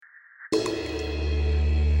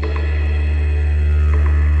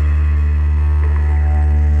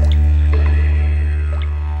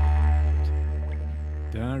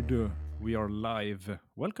are live.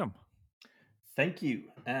 Welcome. Thank you.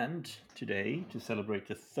 And today, to celebrate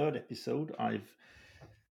the third episode, I've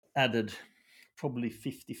added probably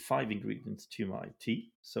 55 ingredients to my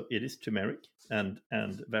tea. So it is turmeric and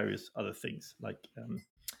various other things like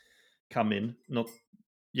come in, not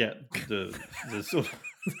yeah, the sort of,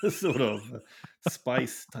 the sort of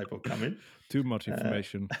spice type of come in. Too much Uh,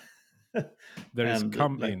 information. There is and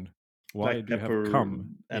come black in. Why black do you have pepper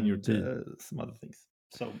come in your and tea? some other things.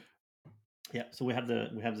 So yeah, so we have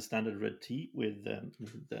the standard red tea with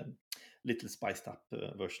the little spiced up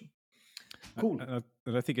version. Cool.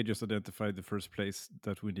 And I think I just identified the first place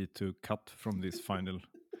that we need to cut from this final.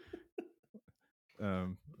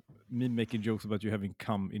 Um, me making jokes about you having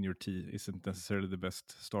come in your tea isn't necessarily the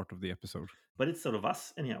best start of the episode. But it's sort of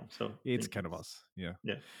us anyhow. So I It's think kind of us. Yeah.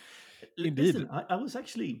 yeah. Indeed. Listen, I was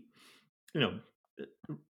actually, you know,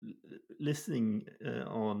 uh, listening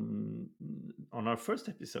on our first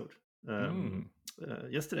episode Mm.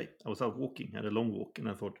 yesterday. I was out walking, had a long walk, and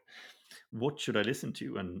I thought, what should I listen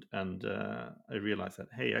to? And I realized that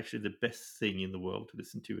hey, actually, the best thing in the world to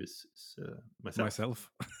listen to is myself.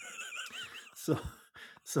 Myself. So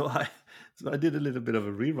so I so I did a little bit of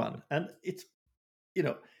a rerun, and it's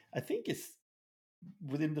I think it's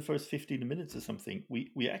within the first 15 minutes or something,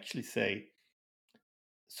 we actually say,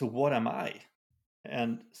 so what am I?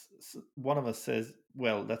 And one of us says,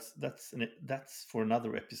 well, that's for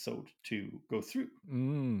another episode to go through.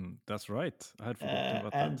 That's right. I had forgotten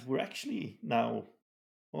about that. And we're actually now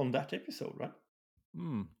on that episode, right?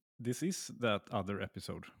 This is that other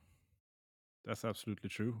episode. That's absolutely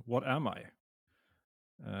true. What am I?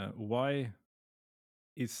 Why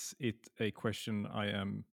is it a question I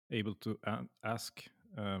am able to ask?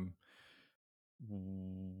 Um,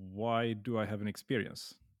 why do I have an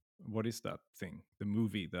experience? What is that thing? The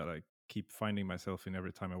movie that I keep finding myself in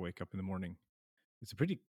every time I wake up in the morning. It's a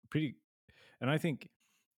pretty, and I think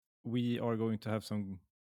we are going to have some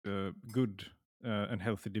good and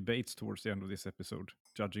healthy debates towards the end of this episode,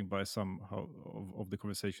 judging by some of the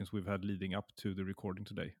conversations we've had leading up to the recording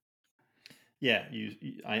today. Yeah,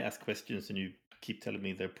 I ask questions and you keep telling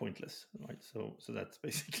me they're pointless, right? So that's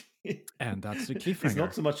basically And that's the it's cliffhanger.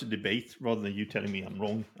 not so much a debate rather than you telling me I'm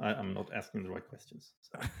wrong. I'm not asking the right questions.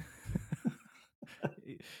 So.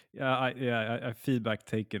 I feedback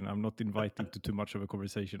taken. I'm not inviting to too much of a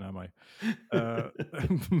conversation, am I?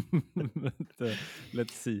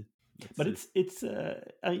 Let's see. But it's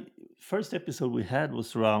first episode we had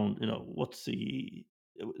was around what's the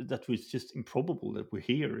that was just improbable that we're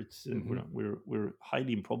here. It's we're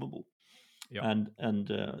highly improbable. Yeah. And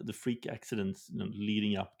the freak accidents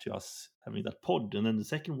leading up to us having that pod, and then the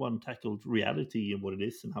second one tackled reality and what it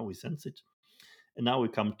is and how we sense it. And now we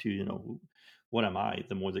come to what am I,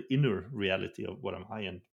 the more the inner reality of what am I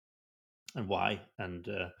and why, and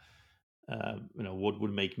what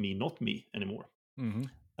would make me not me anymore.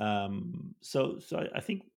 So I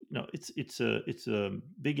think it's a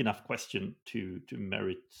big enough question to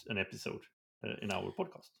merit an episode in our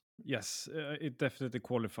podcast. Yes, it definitely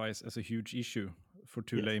qualifies as a huge issue for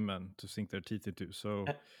two Yes. laymen to sink their teeth into. So,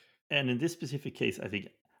 and in this specific case, I think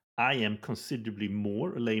I am considerably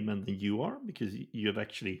more a layman than you are, because you have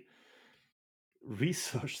actually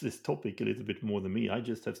researched this topic a little bit more than me. I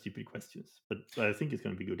just have stupid questions, but I think it's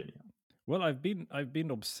going to be good anyhow. well, I've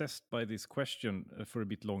been obsessed by this question for a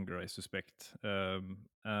bit longer, I suspect,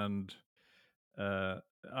 and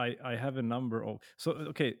I have a number of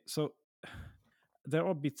so there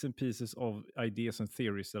are bits and pieces of ideas and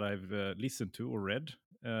theories that I've listened to or read,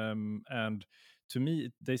 and to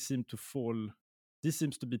me they seem to fall. This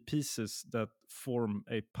seems to be pieces that form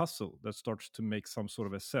a puzzle that starts to make some sort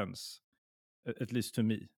of a sense, at least to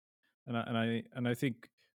me. And I think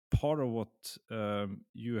part of what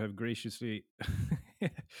you have graciously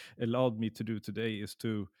allowed me to do today is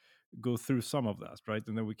to go through some of that, right?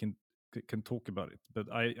 And then we can talk about it. But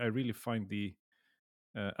I really find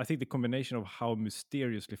I think the combination of how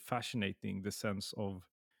mysteriously fascinating the sense of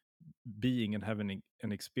being and having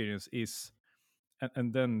an experience is,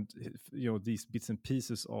 and then these bits and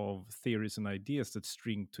pieces of theories and ideas that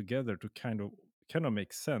string together to kind of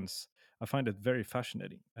make sense. I find it very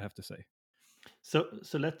fascinating, I have to say. So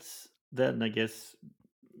let's then, I guess,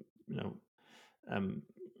 you know, um,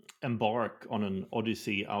 embark on an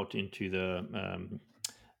odyssey out into the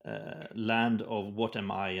land of what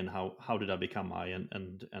am I and how did I become I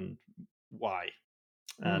and why.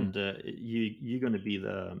 And you're going to be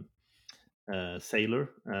the sailor,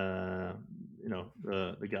 the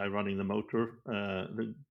guy running the motor,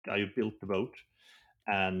 the guy who built the boat,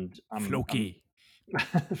 and I'm Floki.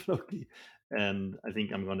 Floki, and I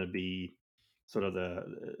think I'm going to be sort of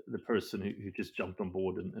the person who just jumped on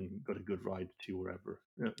board and got a good ride to wherever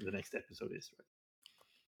the next episode is, right?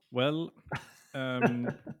 Well,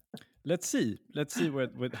 let's see. Let's see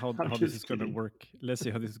how I'm this is just going to kidding. work. Let's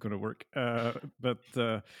see how this is going to work.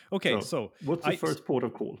 Okay, so what's the first port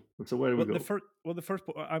of call? So where do we well, go? the first,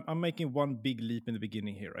 I'm making one big leap in the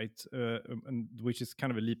beginning here, right? And which is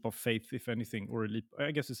kind of a leap of faith, if anything, or a leap.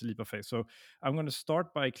 I guess it's a leap of faith. So I'm going to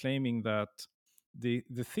start by claiming that the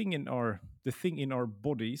thing in our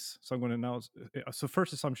bodies. So I'm going to now. So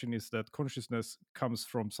first assumption is that consciousness comes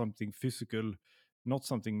from something physical, not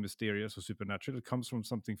something mysterious or supernatural. It comes from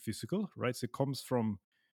something physical, right? So it comes from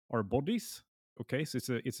our bodies. Okay,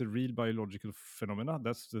 so it's a real biological phenomena.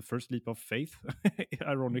 That's the first leap of faith,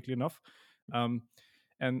 ironically enough. Um,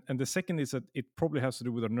 and the second is that it probably has to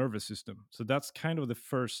do with our nervous system. So that's kind of the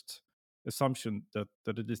first assumption that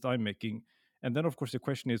at least I'm making. And then of course the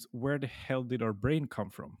question is, where the hell did our brain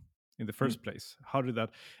come from in the first place? How did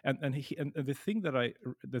that? And the thing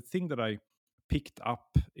that I picked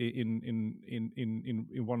up in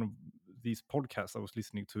one of these podcasts I was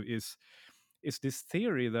listening to is this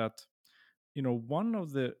theory that, one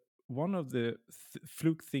of the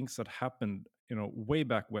fluke things that happened, way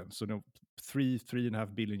back when. So,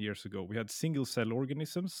 3.5 billion years ago, we had single cell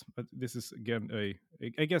organisms. But this is again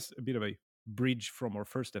I guess a bit of a bridge from our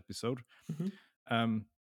first episode. Mm-hmm.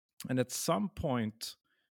 And at some point,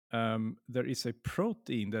 there is a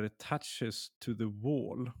protein that attaches to the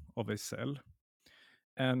wall of a cell.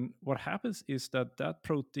 And what happens is that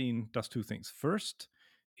protein does two things. First,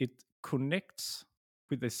 it connects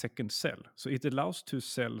with a second cell. So it allows two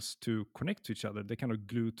cells to connect to each other. They kind of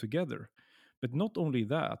glue together. But not only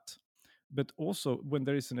that, but also when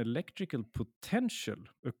there is an electrical potential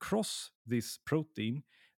across this protein,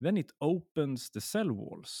 then it opens the cell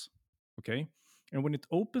walls. Okay. And when it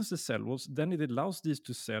opens the cell walls, then it allows these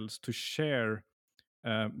two cells to share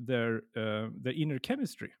their inner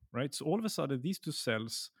chemistry, right? So all of a sudden, these two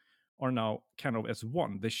cells are now kind of as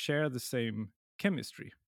one. They share the same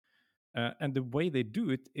chemistry, and the way they do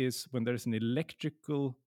it is when there's an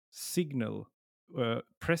electrical signal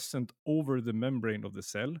present over the membrane of the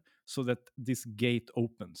cell, so that this gate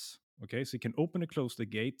opens. Okay, so you can open and close the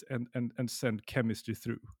gate and send chemistry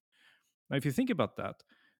through. Now, if you think about that,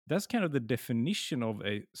 that's kind of the definition of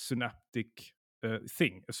a synaptic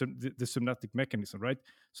thing, the synaptic mechanism, right?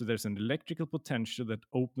 So there's an electrical potential that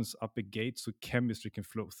opens up a gate so chemistry can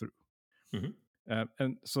flow through. Mm-hmm.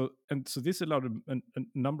 And so this allowed a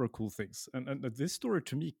number of cool things. And this story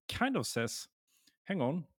to me kind of says, hang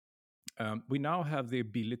on, we now have the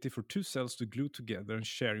ability for two cells to glue together and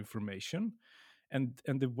share information. And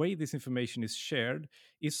the way this information is shared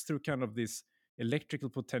is through kind of this electrical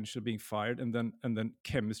potential being fired, and then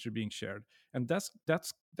chemistry being shared. And that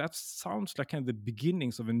sounds like kind of the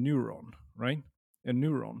beginnings of a neuron, right? A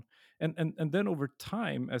neuron. And then over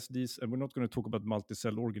time, as these, and we're not going to talk about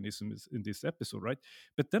multi-cell organisms in this episode, right?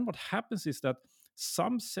 But then what happens is that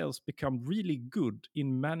some cells become really good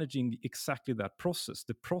in managing exactly that process,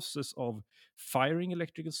 the process of firing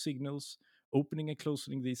electrical signals, opening and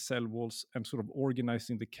closing these cell walls, and sort of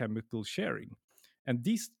organizing the chemical sharing. And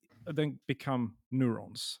these then become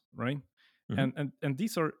neurons, right? Mm-hmm. And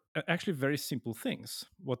these are actually very simple things.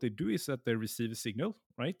 What they do is that they receive a signal,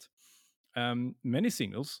 right? Many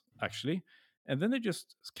signals, actually. And then they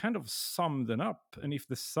just kind of sum them up. And if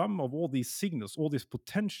the sum of all these signals, all this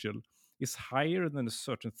potential, is higher than a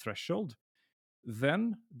certain threshold,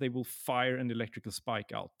 then they will fire an electrical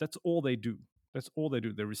spike out. That's all they do. That's all they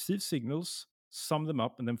do. They receive signals, sum them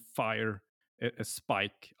up, and then fire a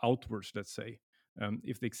spike outwards, let's say,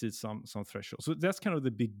 if they exceed some threshold. So that's kind of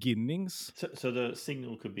the beginnings. So the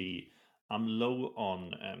signal could be, I'm low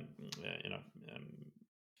on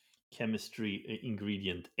chemistry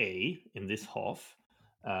ingredient A in this half,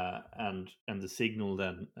 and the signal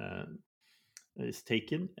then is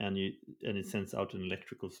taken, and it sends out an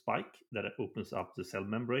electrical spike that opens up the cell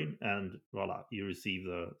membrane, and voila, you receive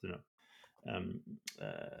um,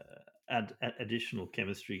 additional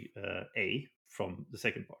chemistry A from the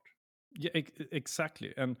second part. Yeah,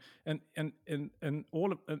 exactly. And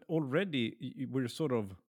already we're sort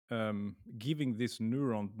of giving this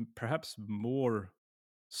neuron perhaps more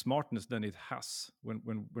smartness than it has when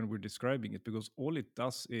we're describing it, because all it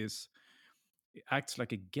does is it acts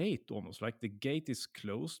like a gate, almost like the gate is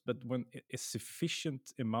closed, but when a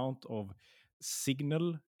sufficient amount of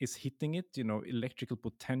signal is hitting it, electrical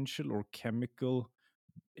potential or chemical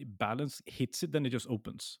balance hits it, then it just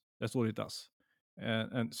opens. That's all it does.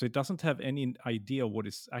 And so it doesn't have any idea what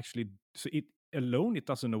it's actually, so it alone, it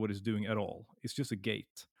doesn't know what it's doing at all. It's just a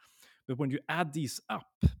gate. But when you add these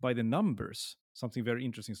up by the numbers, something very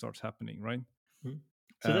interesting starts happening, right? Mm.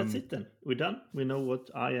 So that's Um, it then. We're done. We know what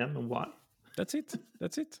I am and why. that's it.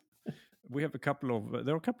 That's it. We have a couple of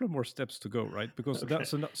there are a couple of more steps to go, right? Because Okay.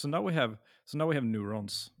 so now we have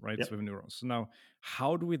neurons, right? So Yep. we have neurons. So now,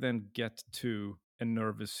 how do we then get to a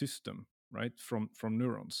nervous system, right? From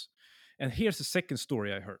neurons. And here's the second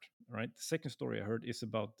story I heard. Right, the second story I heard is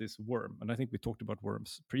about this worm, and I think we talked about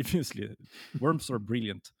worms previously. Worms are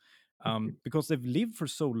brilliant because they've lived for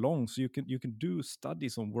so long. So you can do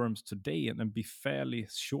studies on worms today and be fairly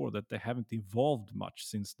sure that they haven't evolved much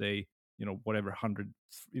since they, whatever 100,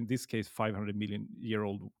 in this case 500 million year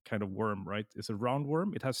old kind of worm, right? It's a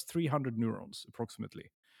roundworm. It has 300 neurons approximately.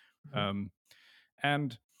 Mhm.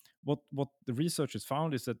 And what the researchers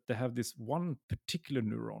found is that they have this one particular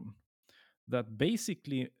neuron that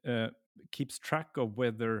basically keeps track of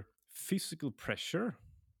whether physical pressure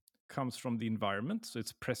comes from the environment, so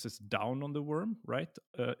it presses down on the worm, right,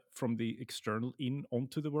 from the external in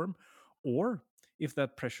onto the worm, or if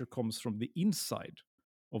that pressure comes from the inside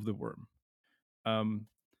of the worm. um,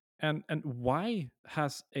 and why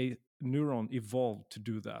has a neuron evolved to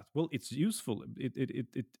do that? Well, it's useful.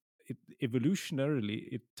 It evolutionarily,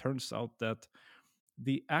 it turns out that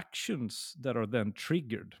the actions that are then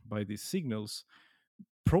triggered by these signals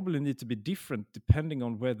probably need to be different depending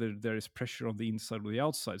on whether there is pressure on the inside or the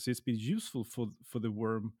outside. So it's been useful for the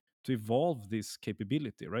worm to evolve this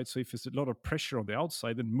capability, right? So if there's a lot of pressure on the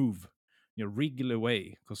outside, then move, wriggle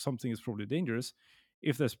away because something is probably dangerous.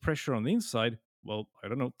 If there's pressure on the inside, well, I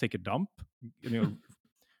don't know, take a dump,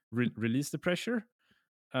 release the pressure.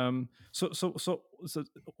 So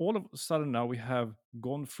all of a sudden now we have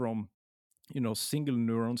gone from single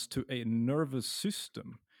neurons to a nervous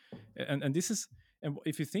system. And this is, and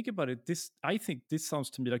if you think about it, this, I think this sounds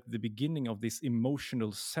to me like the beginning of this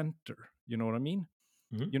emotional center. You know what I mean?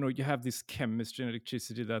 Mhm. You have this chemistry and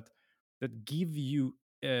electricity that give you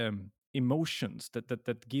emotions,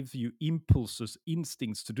 that give you impulses,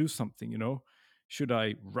 instincts to do something. Should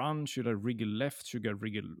I run? Should I wriggle left? Should I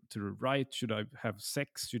wriggle to the right? Should I have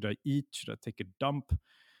sex? Should I eat? Should I take a dump?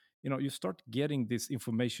 You start getting this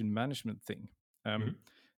information management thing. um, Mhm.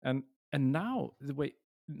 and and now the way,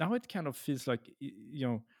 now it kind of feels like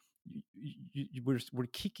we're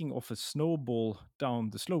kicking off a snowball down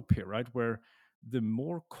the slope here, right? Where the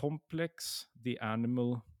more complex the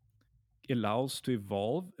animal allows to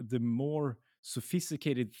evolve, the more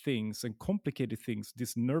sophisticated things and complicated things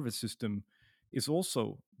this nervous system is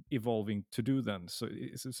also evolving to do. Then so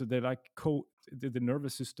they like the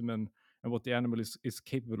nervous system and what the animal is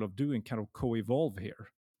capable of doing kind of co-evolve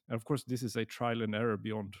here. And of course this is a trial and error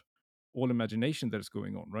beyond all imagination that is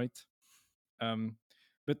going on, right? um,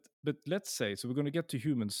 but let's say, so we're going to get to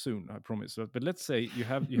humans soon, I promise. But let's say you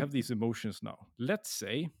have these emotions now. Let's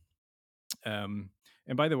say, and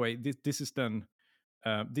by the way, this is then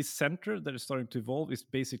this center that is starting to evolve is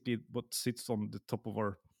basically what sits on the top of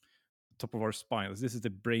our spine. This is the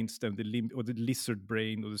brainstem, the limb, or the lizard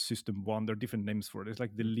brain, or the system one. There are different names for it. It's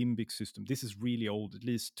like the Mm. limbic system. This is really old, at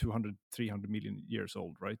least 200, 300 million years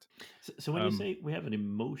old, right? So when you Um, say we have an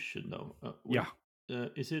emotion, though, yeah.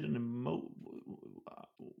 is it an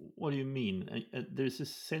What do you mean? There's a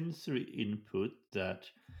sensory input that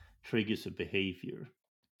triggers a behavior.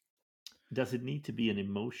 Does it need to be an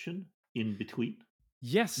emotion in between?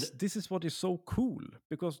 Yes, The- this is what is so cool,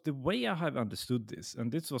 because the way I have understood this,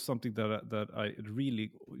 and this was something that I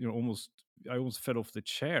really, I almost fell off the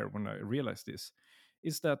chair when I realized this,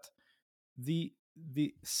 is that the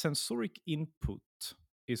sensoric input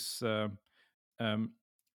is um,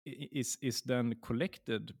 is then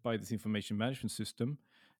collected by this information management system,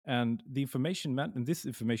 and and this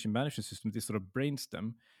information management system, this sort of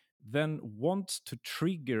brainstem, then wants to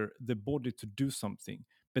trigger the body to do something.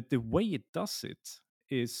 But the way it does it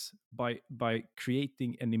is by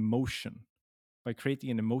creating an emotion,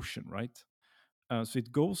 right? So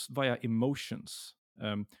it goes via emotions.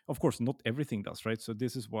 Of course, not everything does, right? So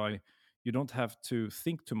this is why you don't have to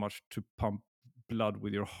think too much to pump blood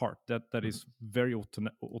with your heart. That Mhm. is very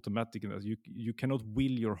automatic, and you cannot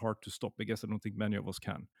will your heart to stop. I guess I don't think many of us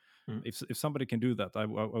can. Mhm. If somebody can do that, I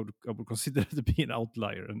would consider it to be an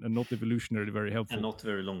outlier, and not evolutionarily very And helpful. not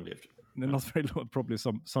very long lived. And No. not very long. Probably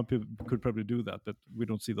some people could probably do that, but we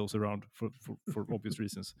don't see those around for obvious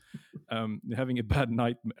reasons. Having a bad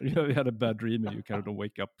nightmare, you had a bad dream and you kind of don't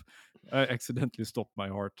wake up. I accidentally stopped my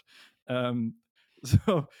heart. Um,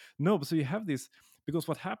 so no, but so you have this, because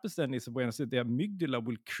what happens then is, when I said the amygdala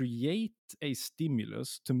will create a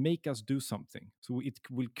stimulus to make us do something. So it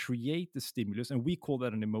will create the stimulus, and we call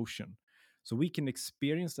that an emotion. So we can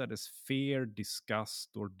experience that as fear,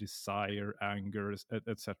 disgust, or desire, anger,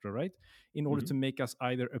 etc. Right? In order Mhm. to make us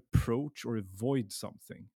either approach or avoid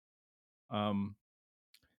something. um,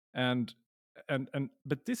 and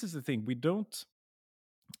but this is the thing, we don't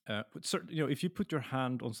if you put your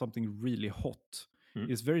hand on something really hot, Mm.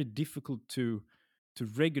 it's very difficult to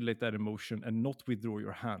regulate that emotion and not withdraw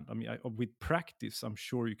your hand. I mean, with practice, I'm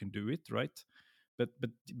sure you can do it, right? But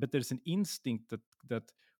there's an instinct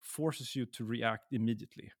that forces you to react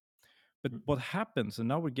immediately. But Mm. what happens, and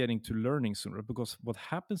now we're getting to learning sooner, because what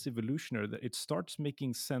happens evolutionary, that it starts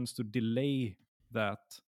making sense to delay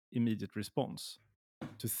that immediate response,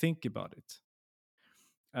 to think about it.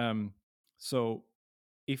 So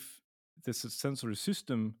if there's a sensory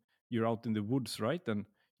system, you're out in the woods, right? And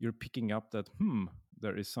you're picking up that,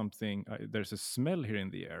 there is something, there's a smell here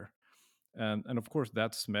in the air. And of course,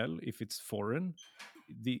 that smell, if it's foreign,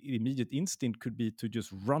 the immediate instinct could be to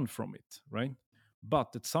just run from it, right?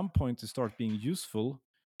 But at some point, it starts being useful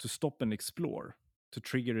to stop and explore, to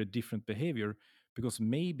trigger a different behavior, because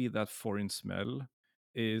maybe that foreign smell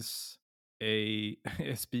is a,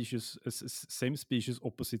 a species, same species,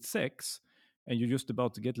 opposite sex, and you're just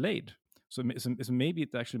about to get laid. So maybe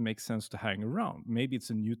it actually makes sense to hang around. Maybe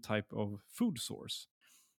it's a new type of food source.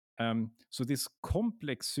 So this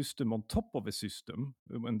complex system on top of a system,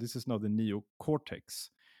 and this is now the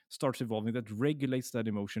neocortex, starts evolving that regulates that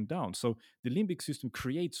emotion down. So the limbic system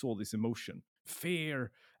creates all this emotion,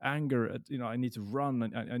 fear, anger. I need to run,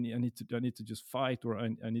 and I need to just fight, or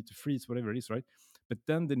I need to freeze, whatever it is, right? But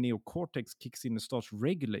then the neocortex kicks in and starts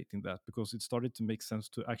regulating that, because it started to make sense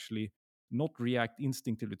to actually not react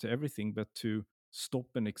instinctively to everything, but to stop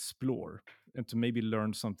and explore, and to maybe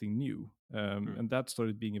learn something new. Mm. And that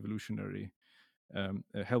started being evolutionary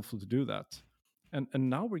helpful to do that. And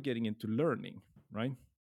now we're getting into learning, right?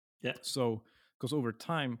 Yeah. So, because over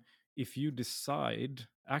time, if you decide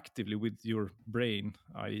actively with your brain,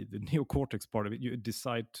 i.e., the neocortex part of it, you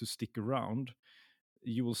decide to stick around,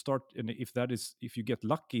 you will start. And if you get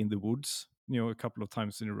lucky in the woods, a couple of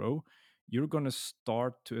times in a row, you're going to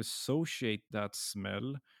start to associate that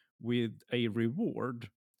smell with a reward,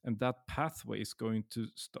 and that pathway is going to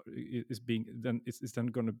start is being then is then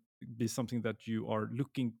going to be something that you are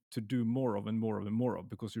looking to do more of and more of and more of,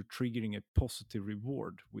 because you're triggering a positive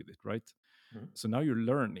reward with it, right? Mm. So now you're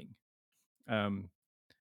learning. um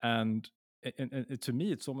and to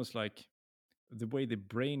me, it's almost like the way the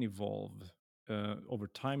brain evolved over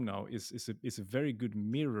time now is a very good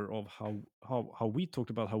mirror of how we talked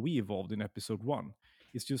about how we evolved in episode 1.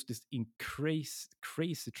 It's just this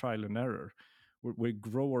crazy trial and error, where we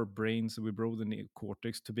grow our brains and we grow the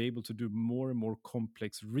neocortex to be able to do more and more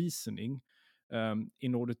complex reasoning,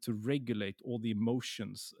 in order to regulate all the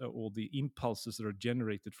emotions, all the impulses that are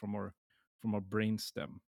generated from our brain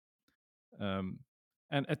stem. um,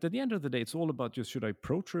 and at the end of the day, it's all about just, should I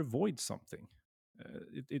approach or avoid something?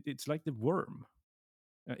 It's like the worm.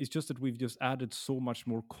 It's just that we've just added so much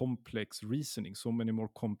more complex reasoning, so many more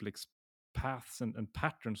complex paths and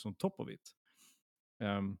patterns on top of it.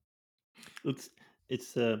 Um, It's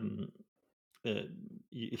uh,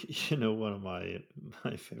 one of my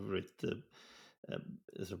favorite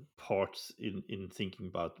sort of parts in thinking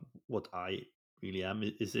about what I really am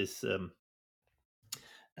is this.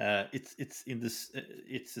 It's in this.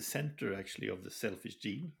 It's the center actually of the selfish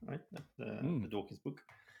gene, right? The Dawkins book,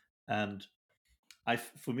 and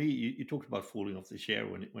for me, you talked about falling off the chair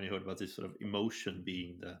when you heard about this sort of emotion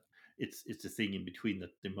being it's the thing in between, that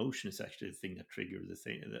the emotion is actually the thing that triggers the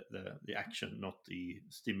thing, the action, not the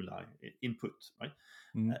stimuli input, right?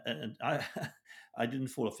 mm. And I I didn't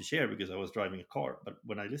fall off the chair because I was driving a car, but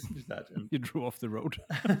when I listened to that, and You drew off the road.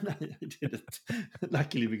 I didn't,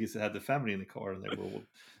 luckily, because I had the family in the car and they were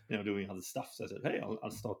all doing other stuff. So I said, hey, I'll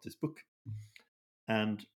start this book,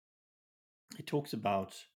 and it talks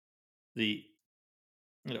about the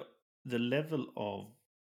you know the level of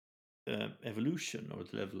evolution, or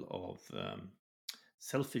the level of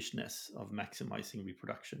selfishness of maximizing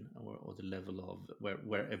reproduction, or the level of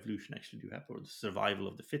where evolution actually do happen, or the survival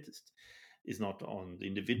of the fittest, is not on the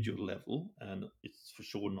individual level, and it's for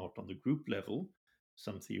sure not on the group level.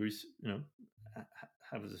 Some theories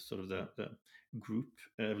have the sort of the group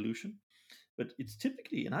evolution, but it's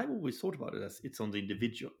typically, and I've always thought about it as, it's on the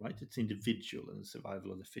individual, right? It's individual and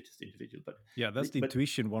survival of the fittest individual. Yeah, that's the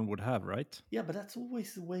intuition one would have, right? Yeah, but that's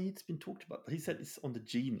always the way it's been talked about. But he said it's on the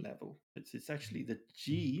gene level. It's actually the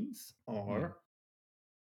genes are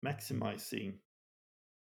maximizing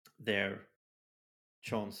their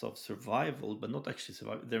chance of survival, but not actually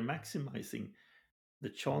survival. They're maximizing the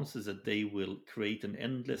chances that they will create an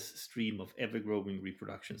endless stream of ever-growing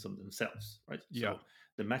reproductions of themselves, right? Yeah. So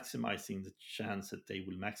they're maximizing the chance that they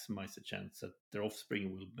will maximize the chance that their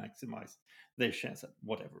offspring will maximize their chance at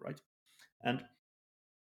whatever, right? And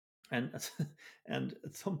and and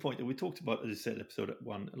at some point, and we talked about, as you said, episode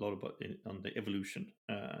one, a lot about on the evolution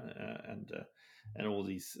and all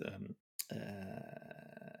these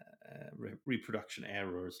reproduction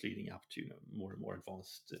errors leading up to more and more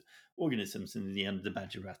advanced organisms, and in the end, the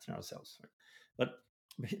badger rat and ourselves. Right? But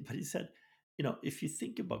but he said, if you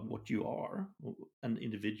think about what you are, an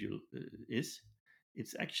individual is,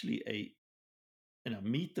 it's actually a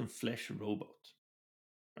meat and flesh robot.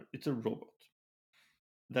 Right? It's a robot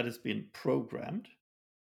that has been programmed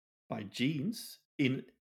by genes in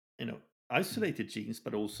isolated genes,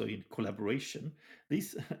 but also in collaboration.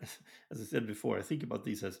 These, as I said before, I think about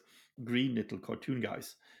these as green little cartoon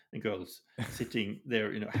guys and girls sitting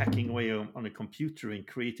there, hacking away on a computer and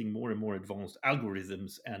creating more and more advanced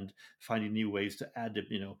algorithms and finding new ways to add,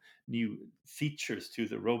 new features to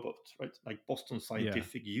the robot, right? Like Boston Yeah,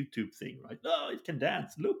 Scientific YouTube thing, right? Oh, it can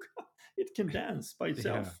dance. Look, it can dance by yeah,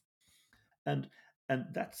 itself. And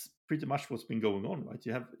that's pretty much what's been going on, right?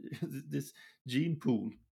 You have this gene pool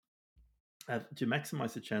to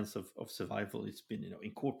maximize the chance of survival. It's been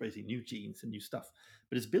incorporating new genes and new stuff,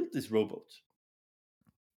 but it's built this robot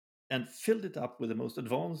and filled it up with the most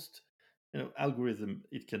advanced algorithm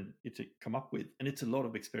it can come up with, and it's a lot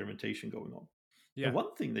of experimentation going on. And yeah,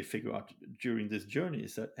 one thing they figure out during this journey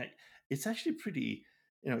is that, hey, it's actually pretty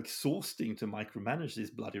exhausting to micromanage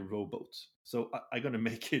these bloody robots. So I'm going to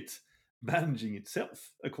make it managing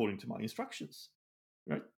itself according to my instructions,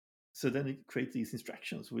 right? So then it creates these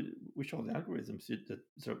instructions, which are the algorithms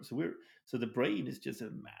so the brain is just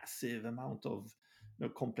a massive amount of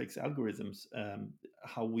complex algorithms,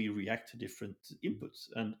 how we react to different inputs,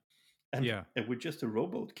 and yeah. and we're just a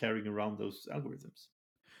robot carrying around those algorithms.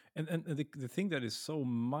 And the thing that is so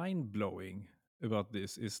mind blowing about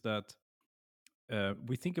this is that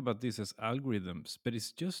we think about this as algorithms, but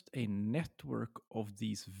it's just a network of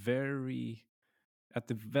these very at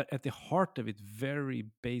the heart of it very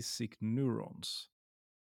basic neurons.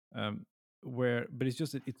 Um, where, but it's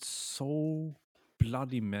just that it's so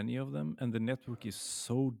bloody many of them, and the network is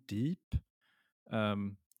so deep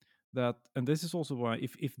um, that, and this is also why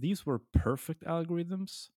if these were perfect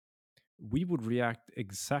algorithms, we would react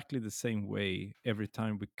exactly the same way every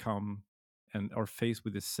time we come and are faced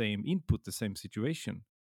with the same input, the same situation.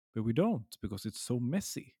 But we don't, because it's so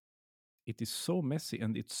messy. It is so messy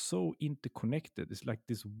and it's so interconnected. It's like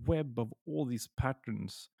this web of all these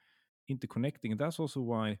patterns interconnecting. And that's also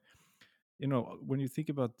why, when you think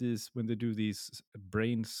about this, when they do these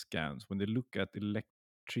brain scans, when they look at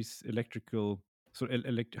electrical, so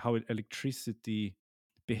how electricity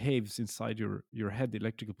behaves inside your head, the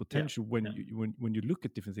electrical Yeah, potential, when yeah. when you look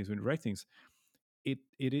at different things, when you write things, it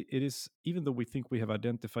is, even though we think we have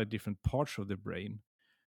identified different parts of the brain,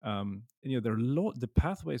 the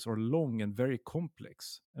pathways are long and very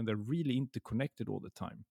complex, and they're really interconnected all the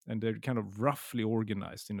time, and they're kind of roughly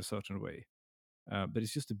organized in a certain way, but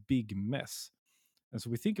it's just a big mess. And so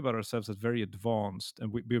we think about ourselves as very advanced,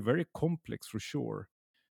 and we're very complex for sure,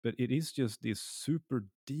 but it is just this super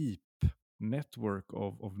deep network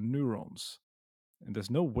of neurons, and there's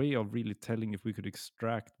no way of really telling if we could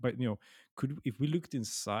extract, but could, if we looked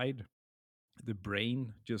inside the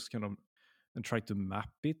brain, just kind of, and try to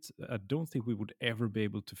map it, I don't think we would ever be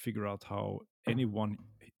able to figure out how any one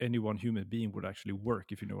human being would actually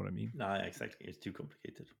work, if you know what I mean. No, exactly. It's too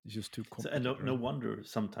complicated. It's just too So, and complicated, no right? wonder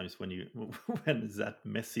sometimes when you when it's that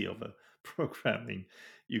messy of a programming,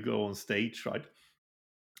 you go on stage, right?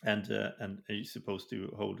 And you're supposed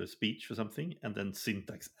to hold a speech or something, and then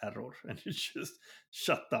syntax error, and you just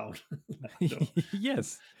shut down. No,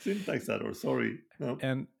 Yes. syntax error. Sorry, no.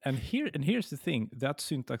 And here's the thing, that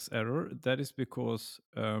syntax error, that is because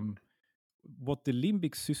what the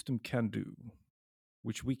limbic system can do,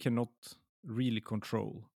 which we cannot really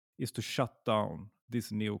control, is to shut down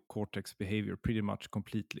this neocortex behavior pretty much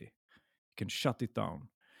completely. You can shut it down.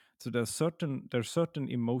 So there are certain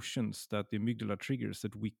emotions that the amygdala triggers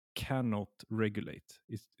that we cannot regulate.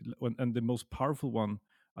 And the most powerful one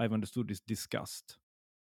I've understood is disgust.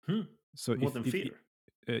 Hmm. So More than fear.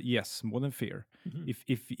 yes, more than fear. Mhm.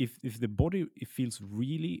 If the body, it feels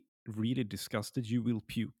really really disgusted, you will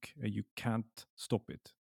puke and you can't stop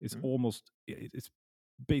it. It's Mm. almost it's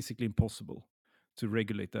basically impossible to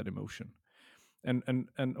regulate that emotion.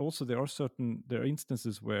 And also there are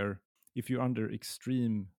instances where if you're under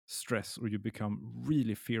extreme stress or you become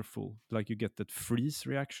really fearful, like you get that freeze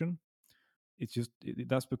reaction, it's just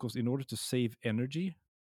that's because in order to save energy,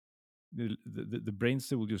 the brain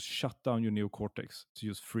still will just shut down your neocortex to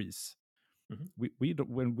just freeze. Mhm. We don't,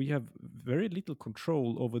 when we have very little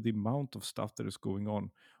control over the amount of stuff that is going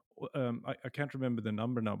on. I can't remember the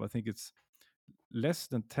number now, but I think it's less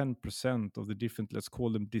than 10% of the different, let's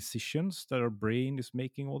call them decisions that our brain is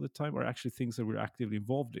making all the time are actually things that we're actively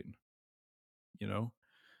involved in, you know.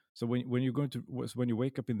 So when you're going to when you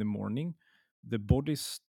wake up in the morning, the body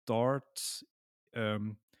starts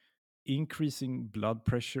um, increasing blood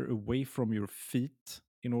pressure away from your feet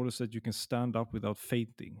in order so that you can stand up without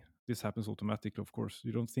fainting. This happens automatically, of course.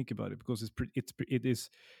 You don't think about it because it is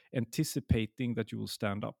anticipating that you will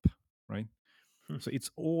stand up, right? Hmm. So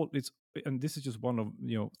it's and this is just one of,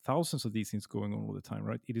 you know, thousands of these things going on all the time,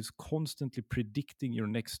 right? It is constantly predicting your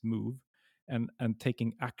next move and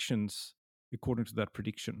taking actions according to that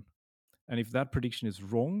prediction. And if that prediction is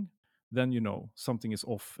wrong, then you know something is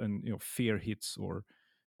off, and you know fear hits, or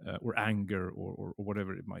anger, or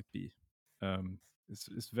whatever it might be. Um,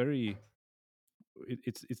 it's very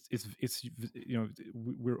it's you know,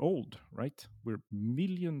 we're old, right? We're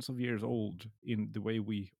millions of years old in the way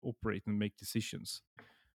we operate and make decisions,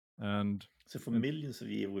 and So for and millions of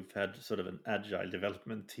years, we've had sort of an agile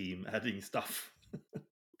development team adding stuff.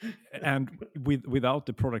 without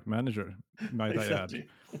the product manager, might I add. Exactly.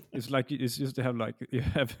 It's like it's just to have like you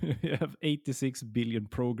have 86 billion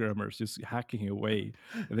programmers just hacking away,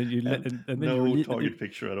 and then And and then you no release target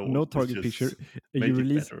picture at all. no It's target picture, just and make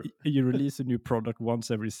it better. you release a new product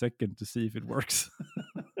once every second to see if it works.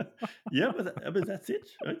 Yeah, but that's it,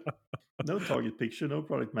 right? No target picture, no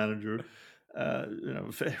product manager. You know,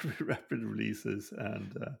 very rapid releases,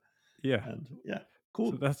 Yeah. and yeah, So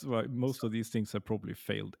cool. that's why most of these things have probably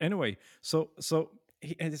failed. Anyway, so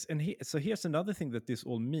here's another thing that this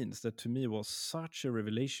all means that to me was such a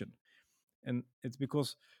revelation. And it's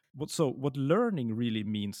because what learning really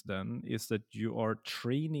means then is that you are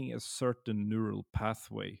training a certain neural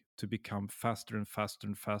pathway to become faster and faster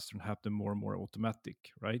and faster and happen more and more automatic,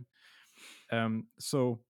 right?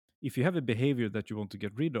 So if you have a behavior that you want to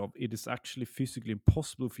get rid of, it is actually physically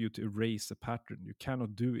impossible for you to erase a pattern. You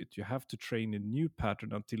cannot do it. You have to train a new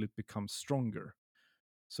pattern until it becomes stronger.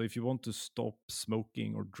 So if you want to stop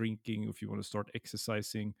smoking or drinking, if you want to start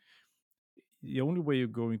exercising, the only way you're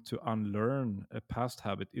going to unlearn a past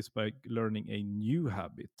habit is by learning a new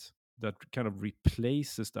habit that kind of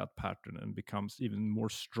replaces that pattern and becomes even more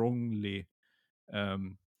strongly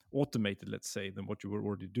um, automated, let's say, than what you were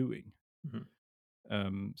already doing. Mhm.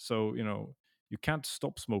 So you know, you can't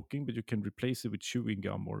stop smoking, but you can replace it with chewing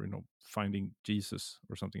gum, or you know, finding Jesus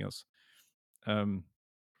or something else. Um,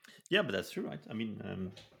 Yeah, but that's true, right? I mean,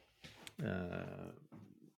 uh,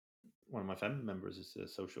 one of my family members is a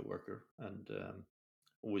social worker, and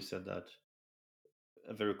always said that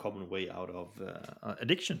a very common way out of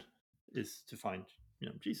addiction is to find, you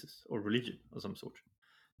know, Jesus or religion of some sort.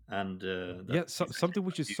 And yeah, that's essentially something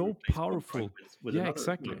which is you so replace one drug powerful. with Yeah, another,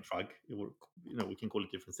 you know, exactly. drug. Or, you know, we can call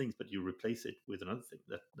it different things, but you replace it with another thing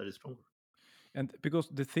that is stronger. And because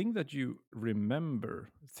the thing that you remember,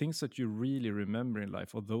 things that you really remember in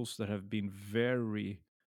life, are those that have been very,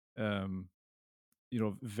 um, you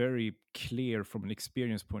know, very clear from an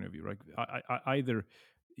experience point of view, right? Either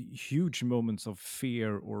huge moments of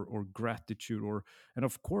fear or gratitude, or, and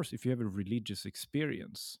of course, if you have a religious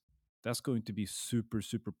experience, that's going to be super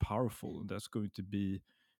super powerful, and that's going to be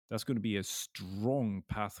a strong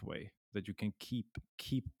pathway that you can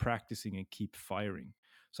keep practicing and keep firing.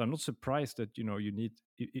 So I'm not surprised that, you know, you need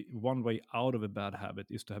one way out of a bad habit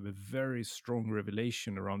is to have a very strong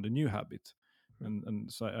revelation around a new habit.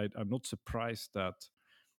 And so I'm not surprised that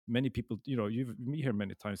many people, you know, me hear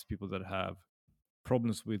many times people that have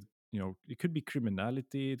problems with, you know, it could be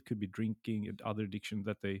criminality, it could be drinking and other addiction,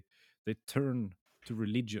 that they turn to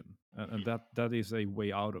religion, and that is a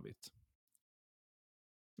way out of it.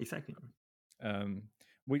 Exactly. um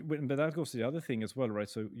but that goes to the other thing as well, right?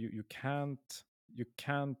 So you can't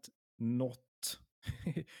not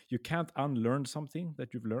you can't unlearn something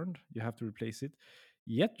that you've learned. You have to replace it.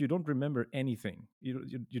 Yet you don't remember anything.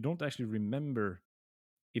 You don't actually remember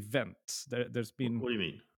events. There's been What do you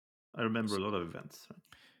mean? I remember a lot of events. Right?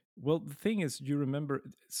 well, the thing is, you remember.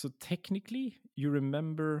 So technically, you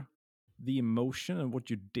remember the emotion and what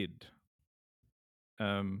you did.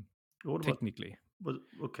 Um, What about? technically, But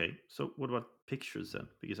okay, so what about pictures then?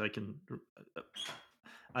 Because uh,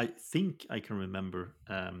 I think I can remember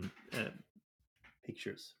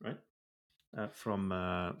pictures, right?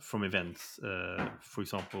 From events. For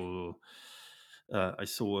example, I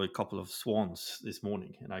saw a couple of swans this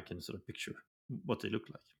morning, and I can sort of picture what they look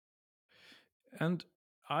like. and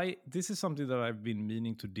this is something that I've been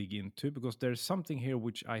meaning to dig into, because there's something here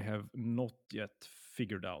which I have not yet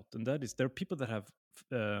figured out, and that is there are people that have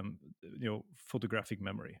you know, photographic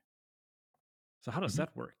memory. So how does Mhm.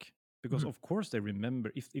 that work? Because Mhm. of course they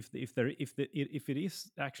remember, if it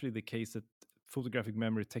is actually the case that photographic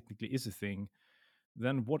memory technically is a thing,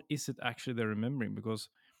 then what is it actually they're remembering? Because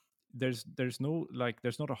there's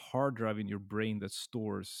not a hard drive in your brain that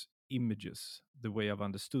stores images the way I've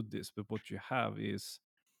understood this, but what you have is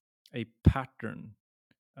a pattern,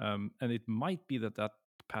 and it might be that that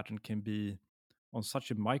pattern can be on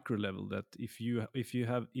such a micro level that if you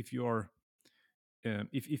are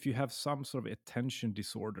if you have some sort of attention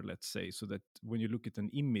disorder, let's say, so that when you look at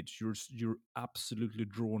an image, you're absolutely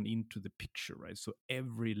drawn into the picture, right? So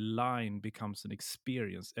every line becomes an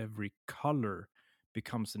experience, every color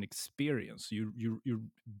becomes an experience. You're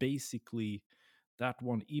basically, that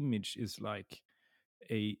one image is like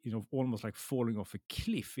a, almost like falling off a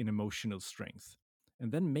cliff in emotional strength.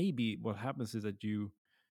 And then maybe what happens is that you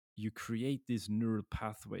create these neural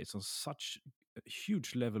pathways on such a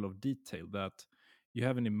huge level of detail that you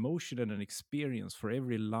have an emotion and an experience for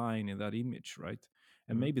every line in that image, right?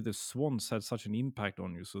 And Mhm. maybe the swans had such an impact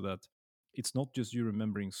on you, so that it's not just you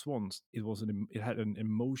remembering swans, it had an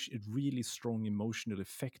emotion, a really strong emotional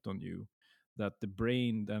effect on you, that the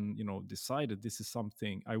brain then, decided this is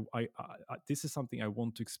something this is something I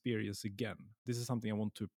want to experience again, this is something I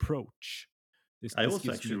want to approach, I this also gives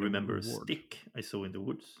me actually a remember a reward. stick I saw in the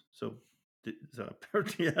woods. So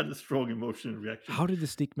apparently I had a strong emotional reaction. How did the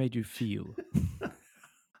stick made you feel?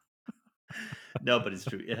 No, but it's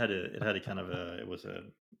true. It had a kind of a it was a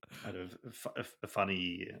kind of a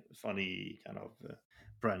funny kind of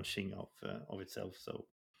branching of itself.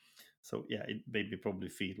 So yeah, it made me probably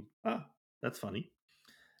feel, that's funny.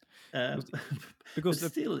 Um, because because but the,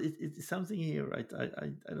 still, it's something here, right?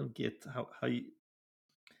 I don't get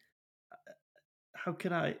how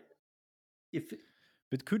can I if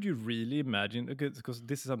but could you really imagine? Okay, because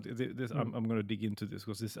this is something. mm, I'm going to dig into this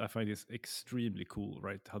because this I find this extremely cool,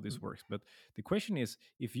 right? How mm, this works. But the question is,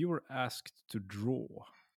 if you were asked to draw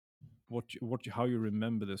how you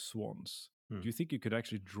remember the swans, mm. do you think you could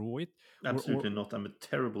actually draw it, or Absolutely not. I'm a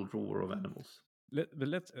terrible drawer of animals.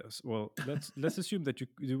 let's assume that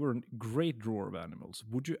you were a great drawer of animals.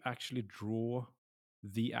 Would you actually draw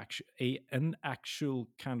an actual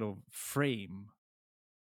kind of frame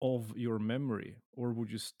of your memory, or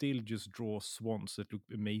would you still just draw swans that look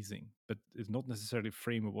amazing, but it's not necessarily a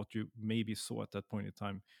frame of what you maybe saw at that point in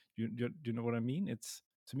time? Do you know what I mean? It's,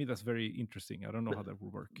 to me, that's very interesting. I don't know But how that will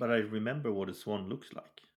work. but I remember what a swan looks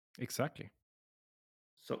like. Exactly.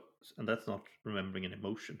 So, and that's not remembering an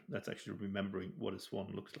emotion. That's actually remembering what a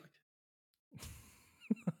swan looks like.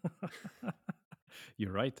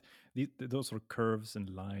 You're right. Those are curves and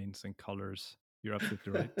lines and colors. You're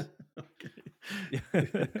absolutely right.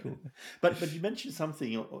 Okay, cool. But you mentioned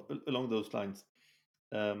something along those lines.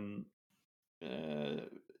 Um, uh,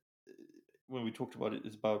 when we talked about it,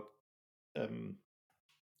 is about um,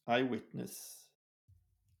 eyewitness.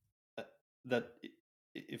 Uh, that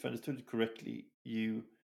if I understood it correctly, if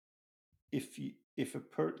a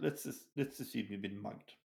let's assume you've been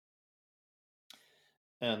mugged,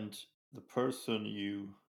 and the person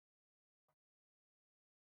you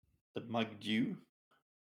that mugged you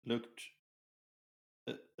looked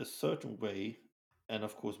a certain way, and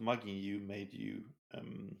of course, mugging you made you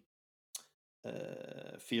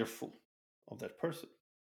fearful of that person.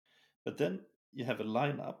 But then you have a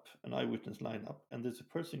lineup, an eyewitness lineup, and there's a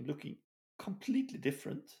person looking completely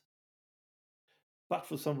different, but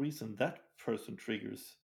for some reason, that person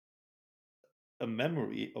triggers a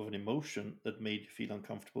memory of an emotion that made you feel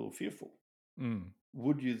uncomfortable or fearful. Mm.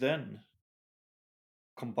 Would you then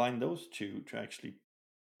combine those two to actually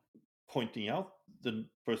pointing out the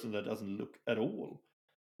person that doesn't look at all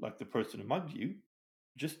like the person who mugged you,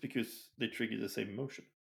 just because they trigger the same emotion?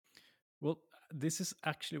 Well, this is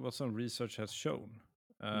actually what some research has shown,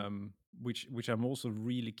 Mm. which I'm also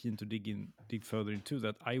really keen to dig further into.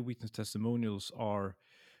 That eyewitness testimonials are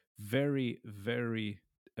very, very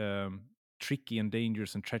tricky and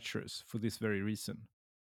dangerous and treacherous for this very reason.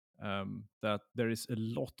 That there is a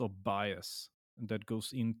lot of bias that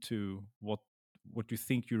goes into what you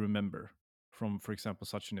think you remember from, for example,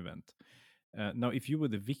 such an event. Now, if you were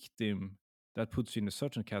the victim, that puts you in a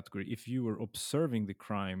certain category. If you were observing the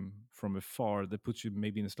crime from afar, that puts you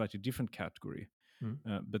maybe in a slightly different category.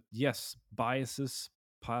 Mm. But yes, biases,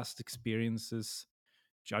 past experiences,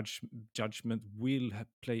 judge, judgment will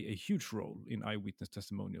play a huge role in eyewitness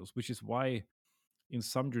testimonials, which is why in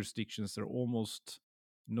some jurisdictions they're almost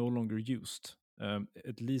no longer used.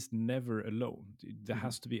 At least never alone. There Mhm.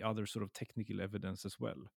 has to be other sort of technical evidence as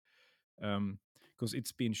well, because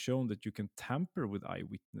it's been shown that you can tamper with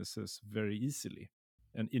eyewitnesses very easily,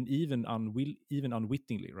 and even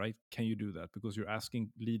unwittingly, right? Can you do that because you're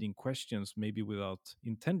asking leading questions, maybe without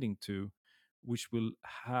intending to, which will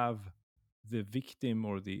have the victim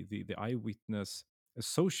or the eyewitness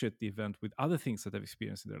associate the event with other things that they've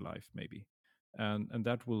experienced in their life, maybe, and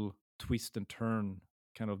that will twist and turn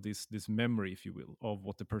kind of this memory, if you will, of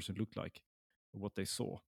what the person looked like, what they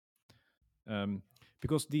saw.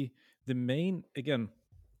 Because the main, again,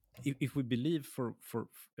 if we believe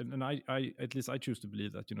and I at least I choose to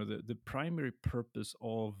believe that, the primary purpose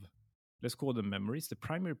of, let's call them memories, the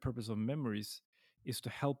primary purpose of memories is to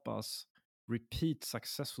help us repeat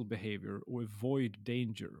successful behavior or avoid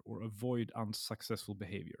danger or avoid unsuccessful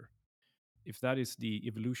behavior. If that is the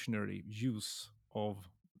evolutionary use of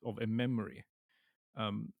a memory,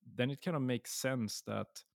 then it kind of makes sense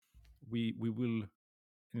that we will,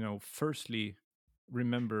 firstly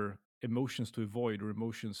remember emotions to avoid or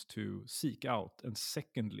emotions to seek out, and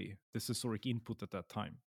secondly, the sensoric input at that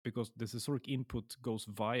time, because the sensoric input goes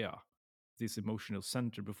via this emotional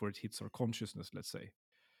center before it hits our consciousness, let's say.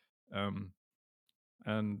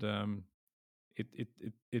 And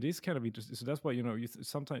it is kind of interesting. So that's why,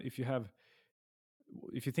 sometimes if you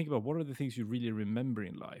think about what are the things you really remember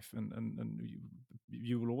in life, and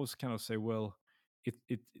you will always kind of say, well,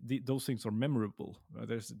 those things are memorable.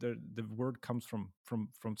 The word comes from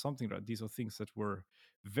something, right? These are things that were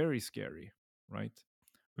very scary, right?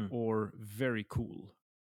 Or very cool,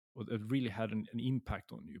 or that really had an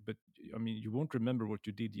impact on you. But I mean, you won't remember what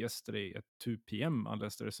you did yesterday at 2 p.m.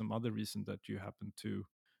 unless there is some other reason that you happen to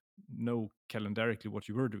know calendarically what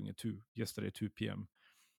you were doing yesterday at 2 p.m.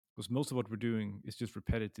 Because most of what we're doing is just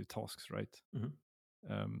repetitive tasks, right?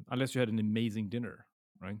 Unless you had an amazing dinner,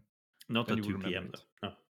 right? Not Then at you will 2 remember p.m. it. though.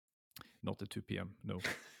 No. Not at 2 p.m. No,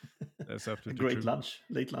 that's A absolutely great true. lunch,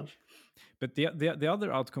 late lunch. But the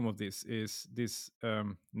other outcome of this is this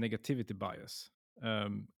negativity bias,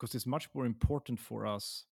 because it's much more important for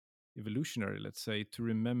us, evolutionary, let's say, to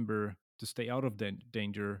remember to stay out of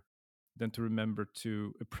danger than to remember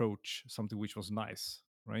to approach something which was nice,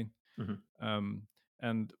 right?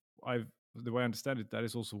 And the way I understand it, that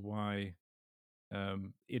is also why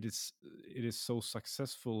it is so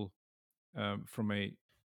successful from a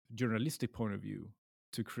journalistic point of view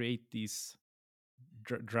to create these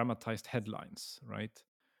dramatized headlines, right?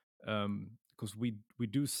 Because we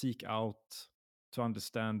do seek out to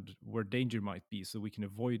understand where danger might be so we can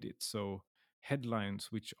avoid it. So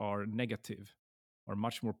headlines which are negative are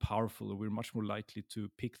much more powerful, and we're much more likely to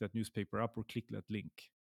pick that newspaper up or click that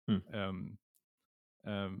link. Um,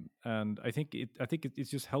 and I think it's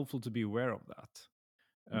just helpful to be aware of that.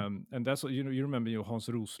 And that's what, you remember, Hans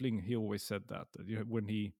Rosling, he always said that when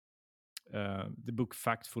he the book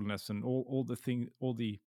Factfulness and all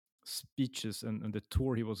the speeches and the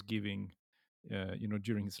tour he was giving,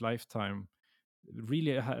 during his lifetime,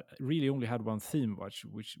 really only had one theme,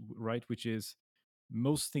 which is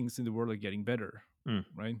most things in the world are getting better,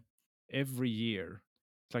 right? Every year,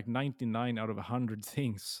 it's like 99 out of 100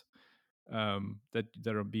 things that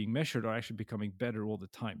are being measured are actually becoming better all the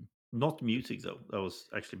time. Not music, though. That was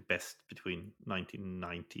actually best between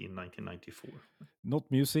 1990 and 1994. Not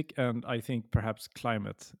music, and I think perhaps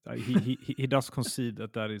climate. He does concede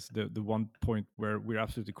that is the one point where we're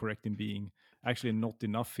absolutely correct in being actually not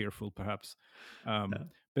enough fearful, perhaps.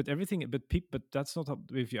 But everything, but that's not how,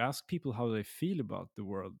 if you ask people how they feel about the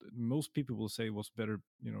world, most people will say was better,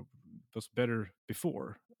 was better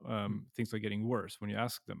before. Things are getting worse when you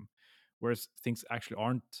ask them, whereas things actually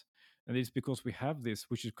aren't. And it's because we have this,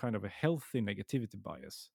 which is kind of a healthy negativity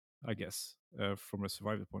bias, I guess, from a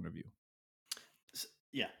survival point of view.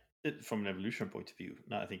 Yeah, from an evolution point of view,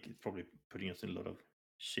 now I think it's probably putting us in a lot of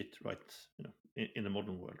shit, right? In the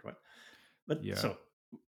modern world, right? But Yeah. so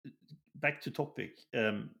back to topic.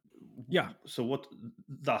 Yeah. So what?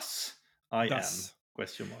 Thus, I am ?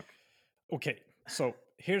 Question mark. Okay, so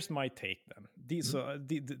here's my take then. These are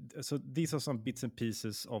these are some bits and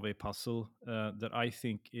pieces of a puzzle that I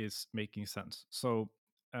think is making sense. So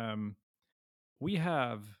we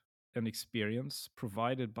have an experience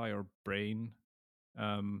provided by our brain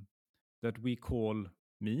that we call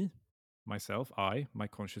me, myself, my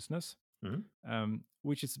consciousness,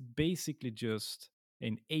 which is basically just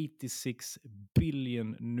an 86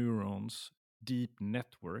 billion neurons deep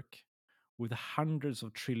network with hundreds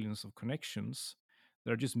of trillions of connections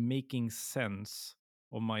that are just making sense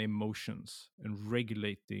of my emotions and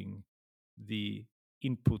regulating the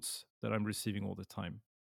inputs that I'm receiving all the time.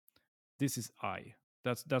 This is I.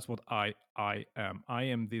 That's what I am. I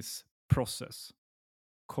am this process,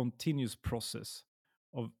 continuous process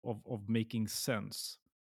of making sense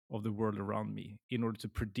of the world around me in order to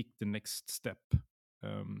predict the next step.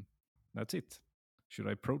 That's it. Should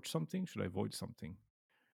I approach something? Should I avoid something?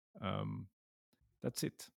 That's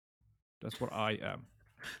it. That's what I am.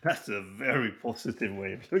 That's a very positive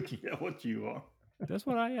way of looking at what you are. That's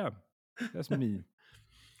what I am. That's me.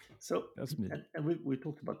 So, That's me. and we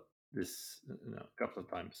talked about this a couple of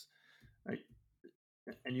times, right?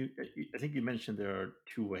 And I think you mentioned there are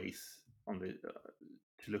two ways on the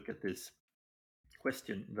to look at this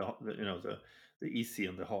question: the easy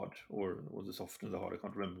and the hard, or the soft and the hard. I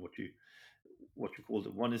can't remember what you called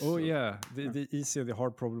it. One is Oh sort of yeah, the easy and the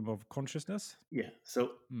hard problem of consciousness. yeah.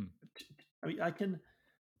 So, Hmm. I mean, I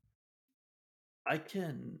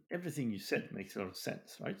can everything you said makes a lot of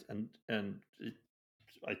sense, right?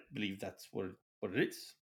 I believe that's what it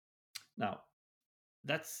is. Now,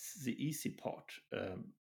 that's the easy part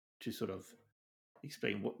to sort of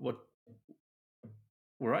explain. What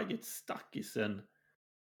where I get stuck is then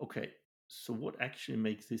okay. So what actually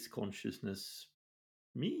makes this consciousness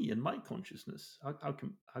me and my consciousness? How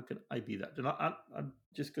can I be that? And I'll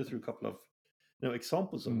just go through a couple of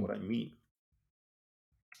examples of Hmm. what I mean.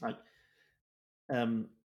 Like um,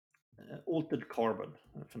 Altered Carbon,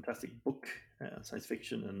 a fantastic book, science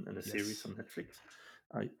fiction, and a series Yes. on Netflix.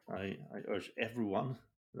 I urge everyone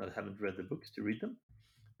that haven't read the books to read them.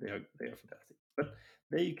 They are fantastic. But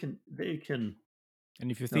there you can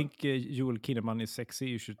And if you no, think Joel Kinnaman is sexy,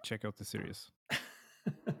 you should check out the series.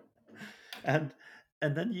 and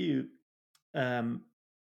and then um,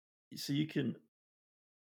 so you can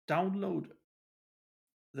download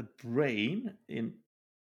the brain in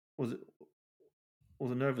or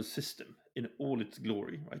the nervous system in all its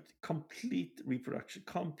glory, right? Complete reproduction,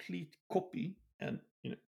 complete copy, and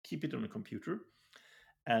keep it on a computer,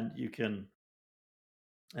 and you can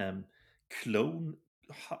um, clone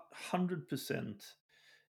 100%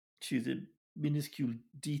 to the minuscule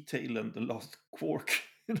detail and the last quark,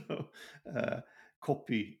 you know, uh,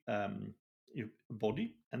 copy your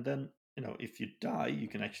body, and then if you die, you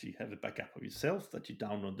can actually have a backup of yourself that you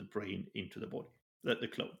download the brain into the body, the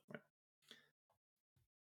clone. Right?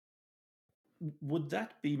 Would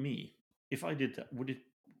that be me if I did that? Would it?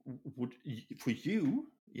 For you?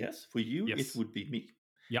 Yes, for you it Yes. would be me.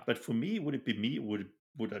 Yeah. But for me, would it be me? Or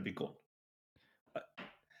would I be gone?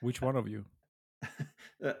 Which one of you?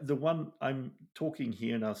 The one I'm talking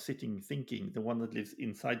here now, sitting, thinking, the one that lives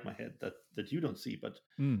inside my head that you don't see, but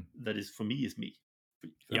Mm. that is for me is me.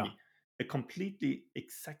 For Yeah. me, a completely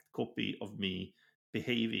exact copy of me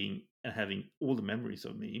behaving and having all the memories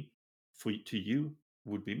of me. To you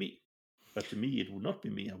would be me, but to me it would not be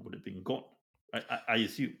me. I would have been gone. I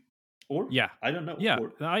assume, or Yeah. I don't know, Yeah.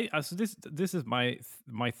 or So this is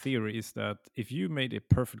my theory is that if you made a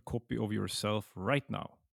perfect copy of yourself right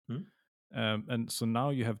now, hmm? and so now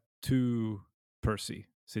you have two Percy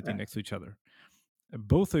sitting Yeah, next to each other,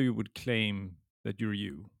 both of you would claim that you're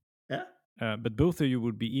you, yeah, but both of you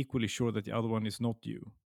would be equally sure that the other one is not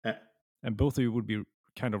you, yeah. and both of you would be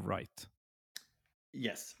kind of right.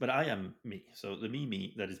 Yes, but I am me. So the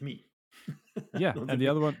me that is me. Yeah, No, and the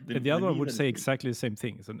other one, and the the other one me would that say is me. exactly the same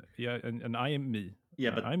thing. So yeah, and I am me.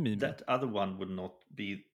 Yeah, but I'm me. that other one would not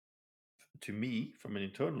be, to me, from an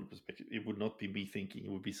internal perspective, it would not be me thinking, it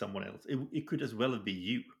would be someone else. It could as well be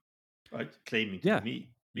you, right? Claiming to be Yeah.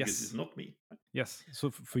 me because it's Yes. not me. Right? Yes. So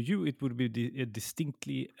for you, it would be a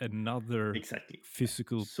distinctly another Exactly.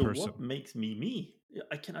 physical So person. what makes me me? Yeah,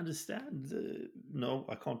 I can understand. No,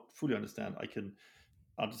 I can't fully understand. I can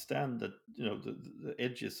understand that the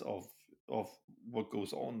edges of what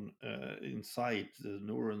goes on inside the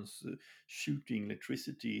neurons, shooting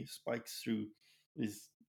electricity spikes through this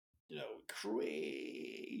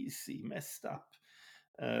crazy messed up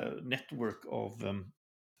network of uh,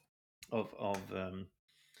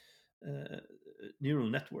 neural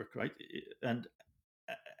network, right? And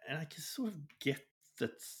I can sort of get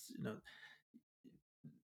that, you know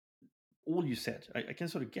all you said. I can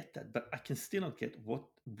sort of get that, but I can still not get what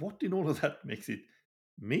in all of that makes it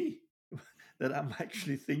me. That I'm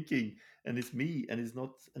actually thinking, and it's me, and it's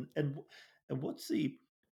not. And what's the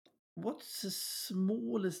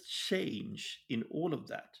smallest change in all of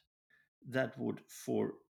that that would,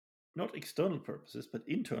 for not external purposes but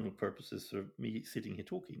internal purposes of me sitting here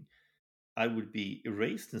talking, I would be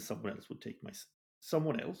erased, and someone else would take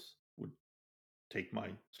my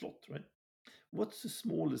slot, right? What's the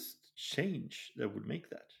smallest change that would make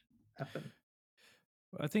that happen?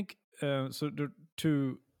 I think so. There are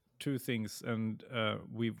two things, and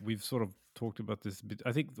we've sort of talked about this a bit.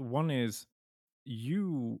 I think the one is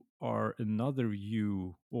you are another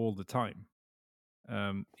you all the time,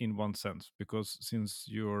 in one sense, because since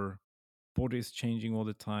your body is changing all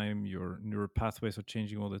the time, your neural pathways are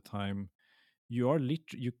changing all the time. You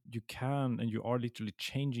can and you are literally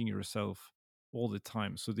changing yourself all the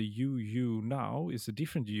time. So the you now is a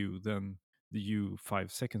different you than the you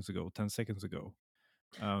 5 seconds ago, 10 seconds ago.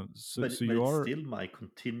 So but you it's are, still my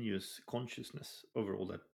continuous consciousness over all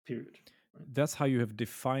that period. Right? that's how you have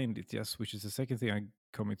defined it, yes, which is the second thing I'm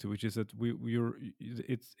coming to, which is that we're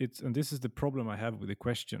it's and this is the problem I have with the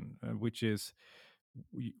question, which is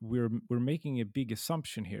we're making a big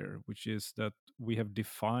assumption here, which is that we have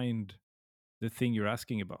defined the thing you're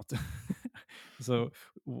asking about. So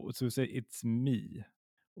so say it's me.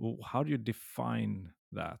 Well, how do you define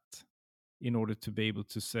that in order to be able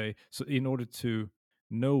to say, so in order to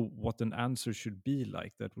know what an answer should be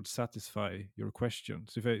like that would satisfy your question?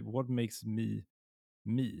 So what makes me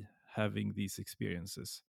having these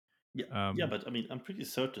experiences? Yeah, yeah, um but I mean, I'm pretty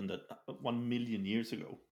certain that 1 million years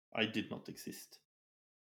ago, I did not exist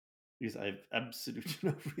because I have absolutely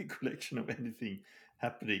no recollection of anything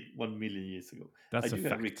happening 1 million years ago. I that's a do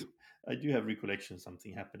have fact. I do have recollection of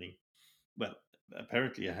something happening. Well,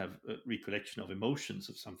 apparently, I have a recollection of emotions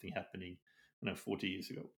of something happening 40 years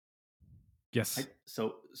ago. Yes,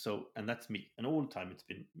 And that's me, and all the time it's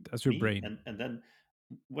been that's your me, brain. and then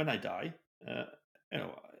when I die,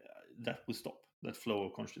 that will stop. That flow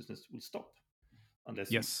of consciousness will stop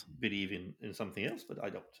unless you Yes, believe in something else, but I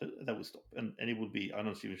don't. That will stop, and it will be. I'm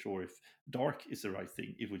not even sure if dark is the right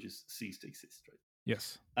thing. It would just cease to exist,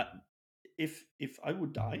 yes. right? If I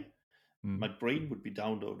would die, Mm. my brain would be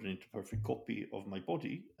downloaded into a perfect copy of my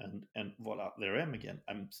body, and voila, there I am again.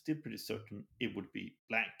 I'm still pretty certain it would be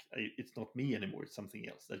blank. It's not me anymore. It's something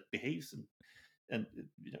else that behaves and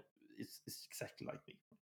it's exactly like me,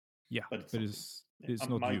 Yeah, but it's but something. it's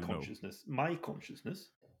not My you, no.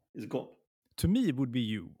 consciousness is gone. To me it would be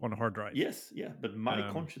you on a hard drive. Yes, yeah, but my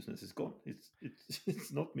um consciousness is gone. It's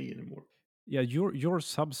it's not me anymore. yeah, your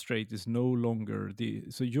substrate is no longer the,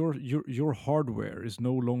 so your hardware is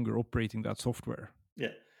no longer operating that software.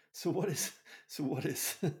 Yeah. So what is so what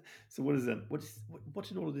is so what is then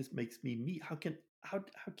what in all of this makes me me? How can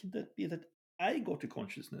that be that I got a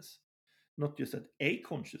consciousness, not just that a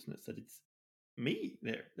consciousness, that it's me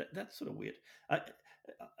there? That's sort of weird.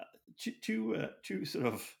 Two sort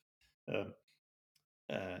of um,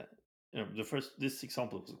 uh, the first, this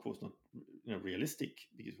example was of course not realistic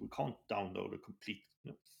because we can't download a complete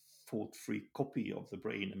fault-free copy of the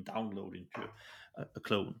brain and download into a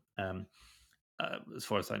clone, as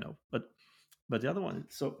far as I know. But the other one,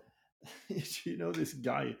 so this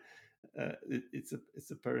guy,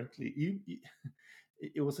 it's apparently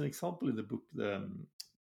it was an example in the book,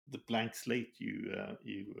 the blank slate you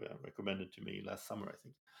recommended to me last summer, I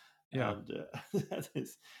think. Yeah, And that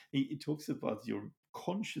is, he talks about your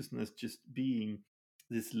consciousness just being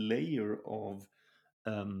this layer of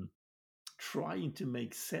um, trying to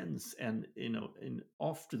make sense, and in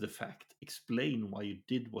after the fact explain why you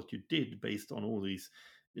did what you did based on all these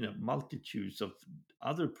multitudes of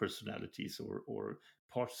other personalities or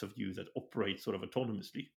parts of you that operate sort of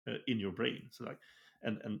autonomously in your brain. So like,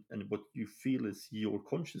 and what you feel is your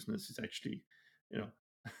consciousness is actually you know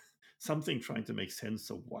something trying to make sense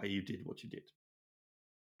of why you did what you did,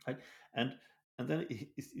 right? And then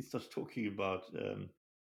he starts talking about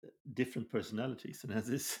different personalities, and has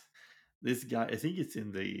this guy, I think it's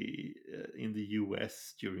in the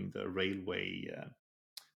US during the railway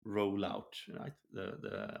rollout, right?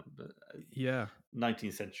 The yeah,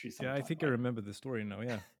 19th century yeah. I sometime, think I right? remember the story now.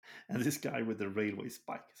 Yeah, And this guy with the railway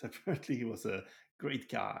spike, so apparently he was a great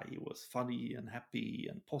guy. He was funny and happy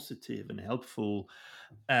and positive and helpful,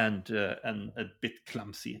 and a bit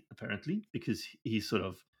clumsy apparently, because he sort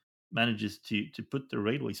of manages to put the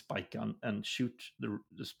railway spike on and shoot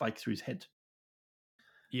the spike through his head,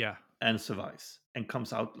 yeah, and survives and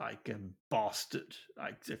comes out like a bastard,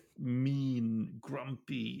 like a mean,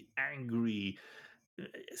 grumpy, angry,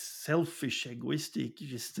 selfish, egoistic,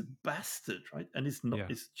 just a bastard, right? And it's not, yeah,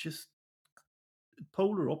 it's just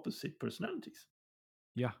polar opposite personalities.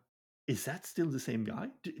 yeah. Is that still the same guy?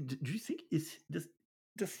 Do you think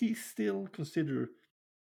does he still consider,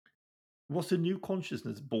 was a new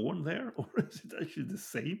consciousness born there, or is it actually the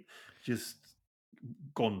same, just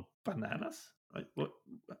gone bananas? Right? What?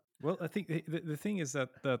 Well, I think the thing is that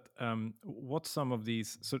what some of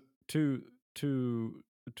these, so two two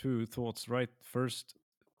two thoughts, right? First,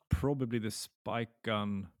 probably the spike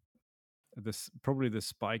gun, probably the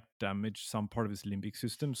spike damaged some part of his limbic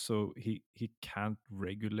system, so he can't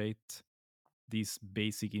regulate these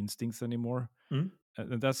basic instincts anymore. Hmm?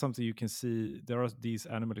 And that's something you can see. There are these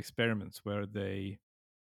animal experiments where they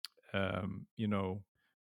um, you know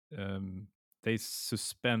um, they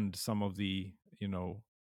suspend some of the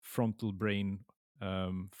frontal brain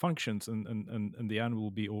functions, and the animal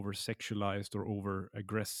will be over sexualized or over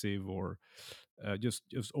aggressive or just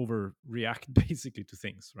overreact basically to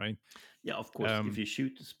things, right? Yeah, of course. If um, you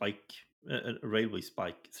shoot a spike, a railway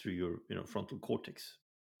spike through your frontal cortex,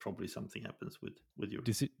 probably something happens with your.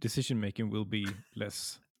 Decision making will be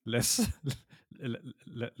less less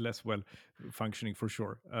well functioning for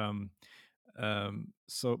sure.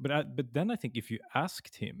 So, but then I think if you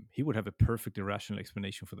asked him, he would have a perfectly rational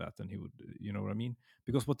explanation for that, and he would, you know what I mean?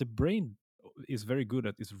 Because what the brain is very good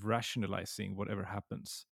at is rationalizing whatever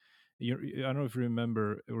happens. I don't know if you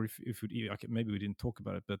remember, or if you, okay, maybe we didn't talk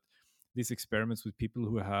about it, but these experiments with people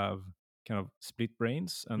who have kind of split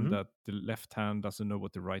brains and Mhm. that the left hand doesn't know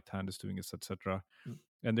what the right hand is doing, etc. Mm.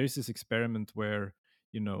 And there's this experiment where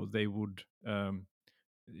they would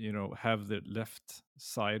have the left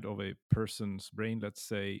side of a person's brain, let's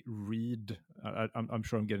say, read. I'm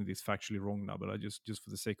sure I'm getting this factually wrong now, but I just for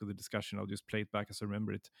the sake of the discussion, I'll just play it back as I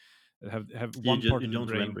remember it. Have one part You of the don't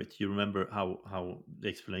remember brain, it. You remember how the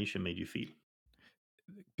explanation made you feel.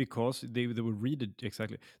 because they would read it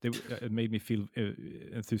exactly. It made me feel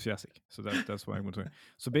enthusiastic. So that's why I'm going to.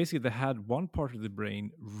 So basically, they had one part of the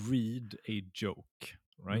brain read a joke,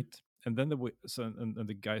 Mm. right? And then and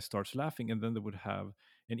the guy starts laughing, and then they would have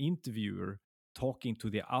an interviewer talking to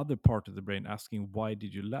the other part of the brain, asking, "Why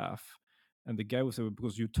did you laugh?" And the guy would say, "Well,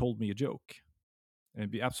 because you told me a joke," and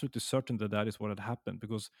be absolutely certain that that is what had happened,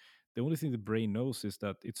 because the only thing the brain knows is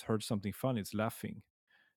that it's heard something funny, it's laughing.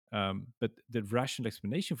 But the rational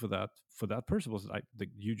explanation for that person was like,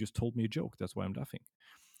 you just told me a joke, that's why I'm laughing.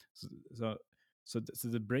 So so, so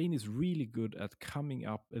the brain is really good at coming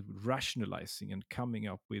up at rationalizing and coming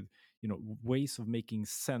up with ways of making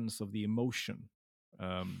sense of the emotion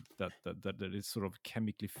that is sort of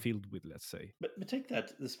chemically filled with, let's say. But take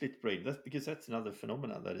that, the split brain. That's because that's another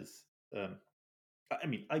phenomenon that is. I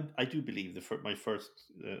mean, I do believe my first,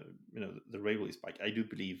 the railway spike. I do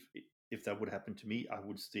believe if that would happen to me, I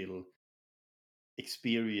would still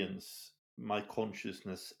experience my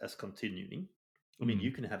consciousness as continuing. I mean,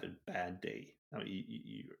 you Mm. can have a bad day. I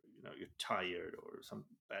mean, you're tired or some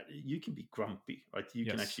bad. You can be grumpy, right? You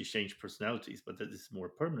can Yes. actually change personalities, but that is a more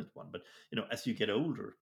permanent one. But as you get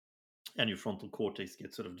older, and your frontal cortex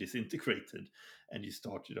gets sort of disintegrated, and you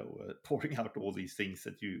start pouring out all these things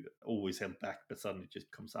that you always held back, but suddenly it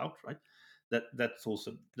just comes out, right? That's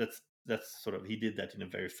sort of, he did that in a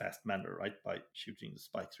very fast manner, right, by shooting the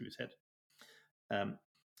spike through his head. um,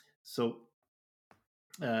 so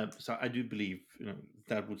so I do believe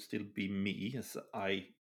that would still be me, as I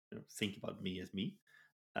think about me as me.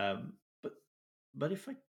 um, but if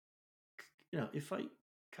I if I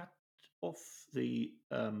cut off the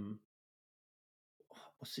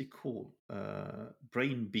what's it called?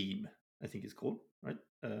 Brain beam, I think it's called, right?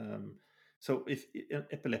 So if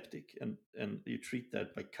epileptic, and you treat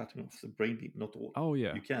that by cutting off the brain beam, not all, Oh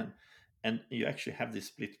yeah. you can, and you actually have this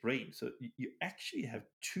split brain. So you actually have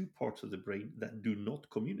two parts of the brain that do not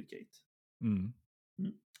communicate. Mm. Hmm.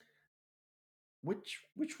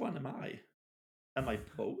 Which one am I? Am I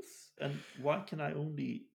both? And why can I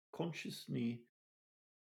only consciously,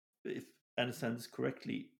 if I understand this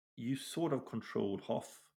correctly, you sort of control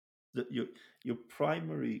half. Your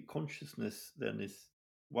primary consciousness then is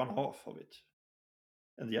one half of it,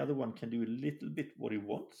 and the other one can do a little bit what he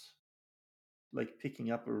wants, like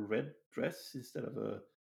picking up a red dress instead of a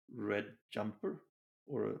red jumper,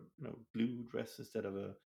 or a blue dress instead of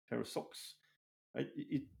a pair of socks. Right?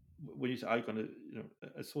 When you say I gonna,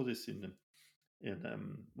 I saw this in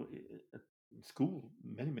school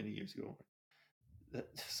many years ago, that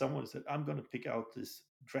someone said, I'm going to pick out this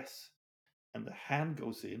dress. And the hand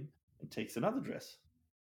goes in and takes another dress,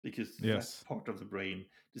 because that Yes. part of the brain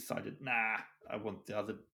decided, nah, I want the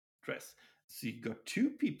other dress. So you got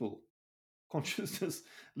two people consciousness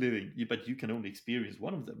living, but you can only experience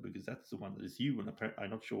one of them, because that's the one that is you. And I'm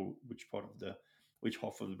not sure which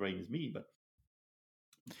half of the brain is me, but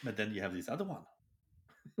then you have this other one.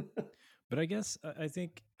 But I guess I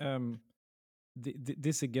think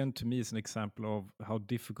this again to me is an example of how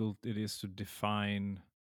difficult it is to define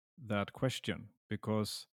that question,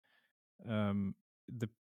 because um, the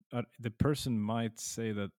the person might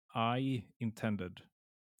say that I intended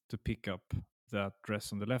to pick up that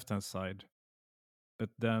dress on the left hand side, but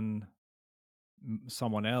then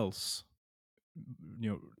someone else you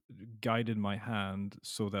know guided my hand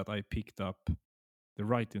so that I picked up the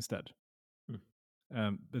right instead.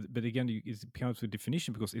 Hmm. But again, it becomes a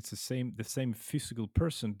definition, because it's the same physical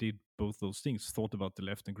person did both those things, thought about the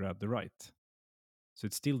left and grabbed the right. So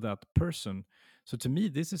it's still that person. So to me,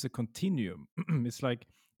 this is a continuum. It's like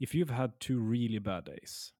if you've had two really bad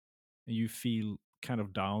days and you feel kind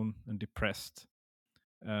of down and depressed,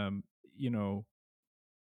 um, you know,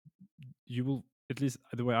 you will, at least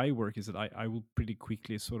the way I work is that I will pretty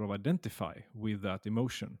quickly sort of identify with that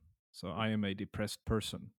emotion. So I am a depressed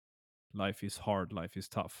person. Life is hard, life is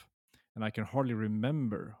tough. and I can hardly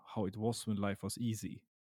remember how it was when life was easy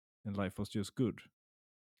and life was just good.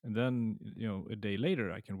 And then, a day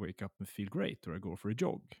later, I can wake up and feel great, or I go for a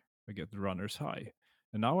jog. I get the runner's high.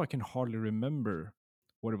 And now I can hardly remember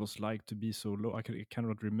what it was like to be so low. I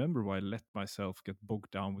cannot remember why I let myself get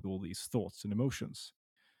bogged down with all these thoughts and emotions.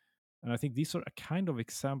 And I think these are a kind of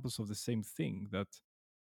examples of the same thing, that,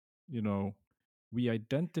 you know, we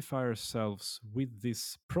identify ourselves with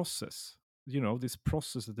this process, this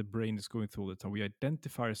process that the brain is going through all the time. We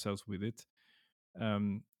identify ourselves with it.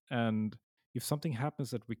 And if something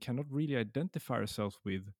happens that we cannot really identify ourselves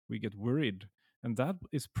with, we get worried. And that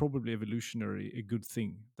is probably evolutionary a good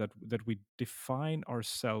thing, that we define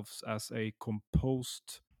ourselves as a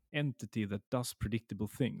composed entity that does predictable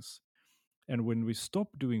things. And when we stop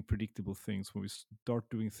doing predictable things, when we start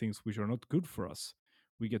doing things which are not good for us,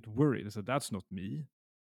 we get worried. So that's not me.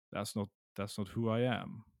 That's not who I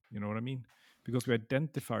am. You know what I mean? Because we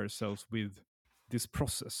identify ourselves with this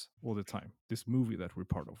process all the time, this movie that we're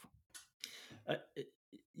part of. Uh, uh,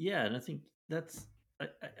 yeah, and I think that's I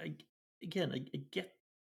again I get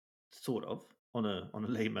sort of on a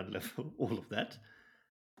layman level all of that,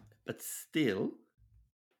 but still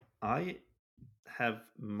I have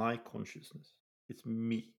my consciousness. It's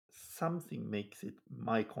me. Something makes it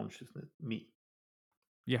my consciousness, me.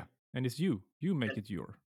 Yeah, and it's you. You make And, it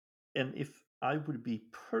your. and if I would be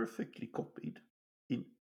perfectly copied in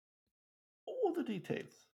all the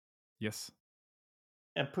details Yes.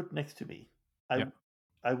 and put next to me, I Yeah.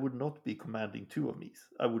 I would not be commanding two of me's.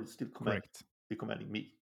 I would still Correct. be commanding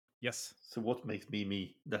me. Yes. So what makes me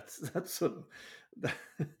me? That's sort of,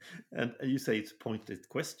 and you say it's a pointless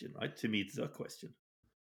question, right? To me, it's a question.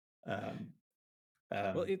 Um,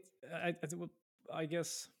 Well, um, well, I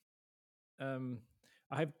guess um,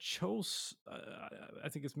 I have chose. I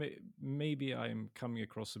think it's maybe I'm coming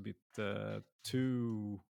across a bit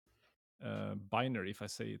too binary if I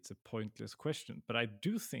say it's a pointless question, but I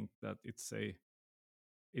do think that it's a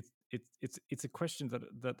question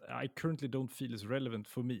that I currently don't feel is relevant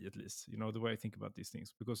for me, at least. The way I think about these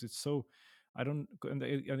things, because it's so I don't. And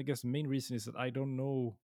I guess the main reason is that I don't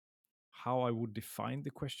know how I would define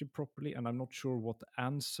the question properly, and I'm not sure what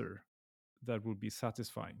answer that would be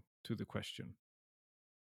satisfying to the question.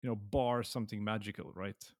 Bar something magical,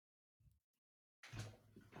 right?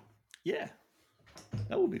 yeah,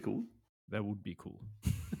 that would be cool. That would be cool.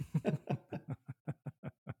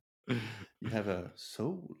 You have a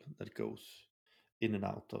soul that goes in and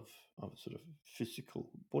out of sort of physical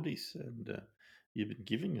bodies, and you've been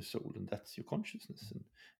giving a soul, and that's your consciousness. And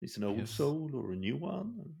it's an old Yes. soul or a new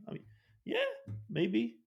one. And, I mean, yeah,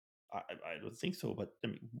 maybe. I don't think so, but I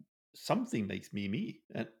mean, something makes me me,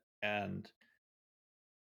 and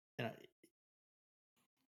uh,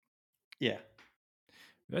 yeah,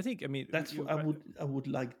 I think. I mean, that's what I would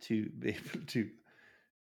like to be able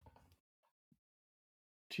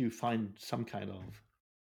to find some kind of.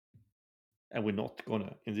 And we're not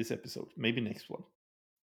gonna in this episode. Maybe next one.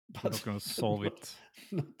 we're not But, going to but solve not, it.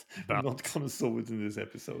 we're not But going to solve it in this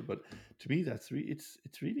episode. But to me, it's really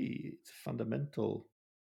it's a fundamental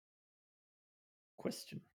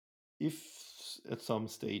question. If at some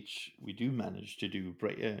stage we do manage to do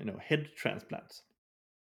head transplants,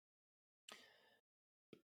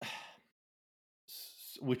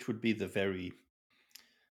 which would be the very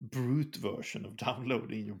brute version of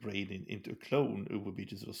downloading your brain into a clone, it would be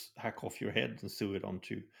to sort of hack off your head and sew it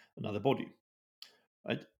onto another body,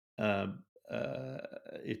 right? Um, uh,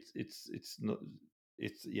 it's not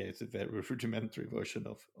it's a very rudimentary version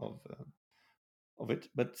of it,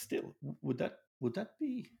 but still, would that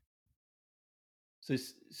be so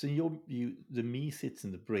in your view? The me sits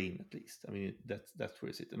in the brain, at least. I mean, that's where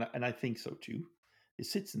it sits, and I think so too. It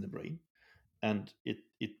sits in the brain, and it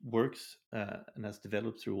works and has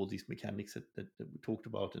developed through all these mechanics that we talked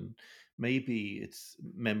about, and maybe its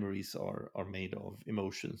memories are made of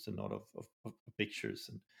emotions and not of pictures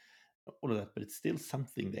and all of that, but it's still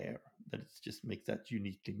something there that it's just makes that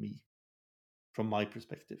uniquely me, from my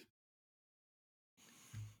perspective.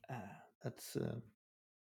 That's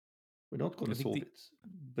we're not going I to think solve the it,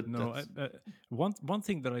 but no. that's One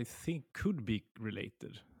thing that I think could be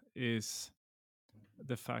related is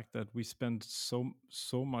the fact that we spend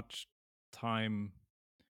so much time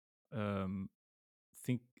um,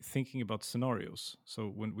 thinking about scenarios. So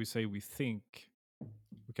when we say we think,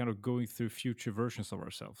 we're kind of going through future versions of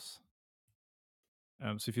ourselves.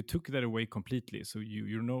 So if you took that away completely, so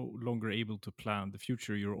you're no longer able to plan the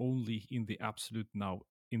future. You're only in the absolute now,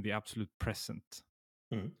 in the absolute present.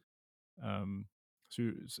 mm, Um,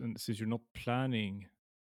 and since you're not planning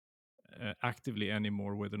actively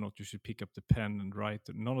anymore whether or not you should pick up the pen and write,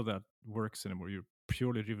 none of that works anymore. You're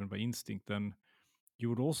purely driven by instinct, then you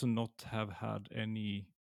would also not have had any,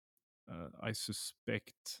 I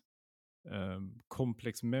suspect,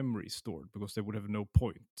 complex memory stored, because they would have no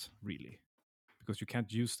point really, because you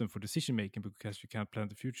can't use them for decision making because you can't plan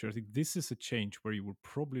the future. I think this is a change where you would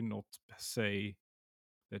probably not say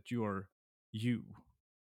that you are you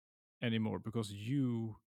anymore, because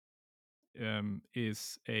you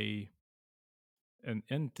is an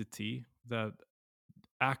entity that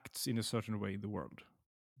acts in a certain way in the world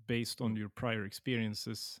based on your prior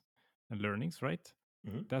experiences and learnings, right?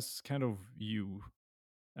 Mhm. That's kind of you.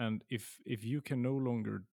 And if you can no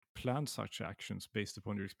longer plan such actions based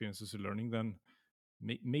upon your experiences and learning, then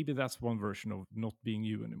maybe that's one version of not being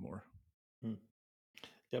you anymore. Mm.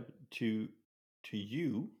 Yeah, but to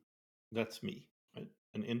you, that's me, right?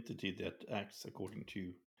 An entity that acts according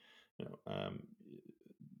to,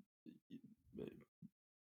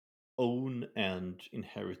 own and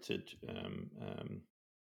inherited um,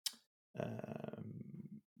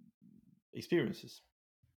 experiences,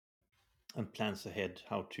 and plans ahead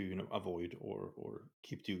how to avoid or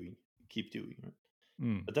keep doing, right?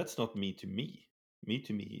 Mm. But that's not me to me. Me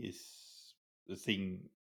to me is the thing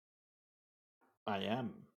I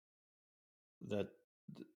am, that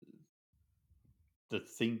that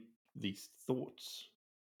think these thoughts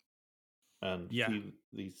and Yeah. feel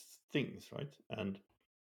these things, right? And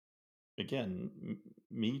again,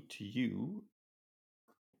 me to you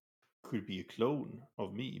could be a clone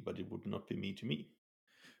of me, but it would not be me to me.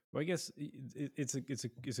 Well, I guess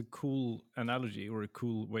it's a cool analogy, or a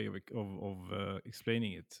cool way of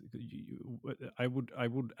explaining it. I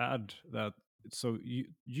would add that, so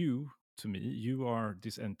you to me, you are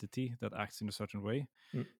this entity that acts in a certain way.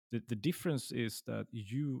 Mm. The difference is that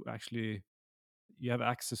you have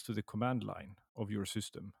access to the command line of your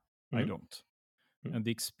system. I Mm. don't. Mm. And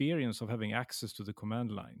the experience of having access to the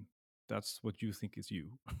command line, that's what you think is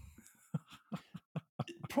you.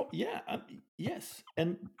 Yeah, yes,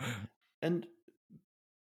 and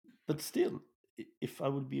but still, if I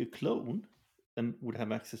would be a clone and would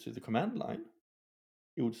have access to the command line,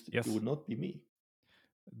 it Yes, would not be me.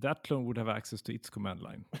 that clone would have access to its command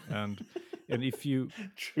line, and if you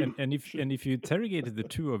True, true. and if you interrogated the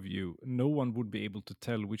two of you, no one would be able to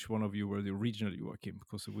tell which one of you were the original Joachim,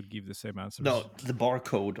 because it would give the same answers. No, the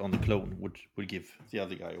barcode on the clone would give the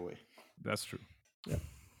other guy away. That's true. Yeah.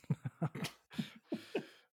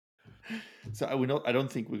 So I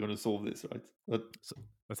don't think we're going to solve this, right? But So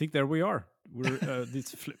I think there we are. We're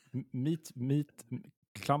these meat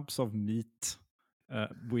clumps of meat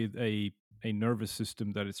with a nervous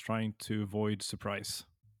system that is trying to avoid surprise.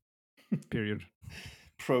 Period.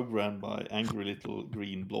 programmed by angry little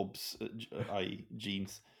green blobs, i.e.,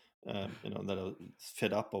 genes, that are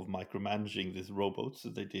fed up of micromanaging these robots. So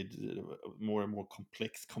they did more and more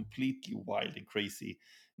complex, completely wild and crazy,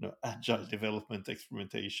 agile development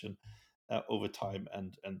experimentation over time,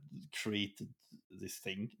 and created this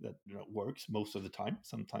thing that works most of the time.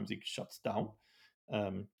 Sometimes it shuts down,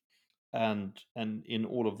 and in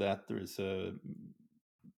all of that, there is a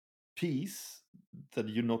piece that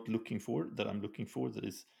you're not looking for, that I'm looking for, that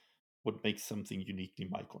is what makes something uniquely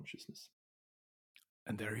my consciousness.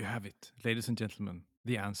 And there you have it, ladies and gentlemen,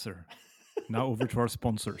 the answer. Now over to our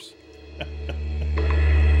sponsors.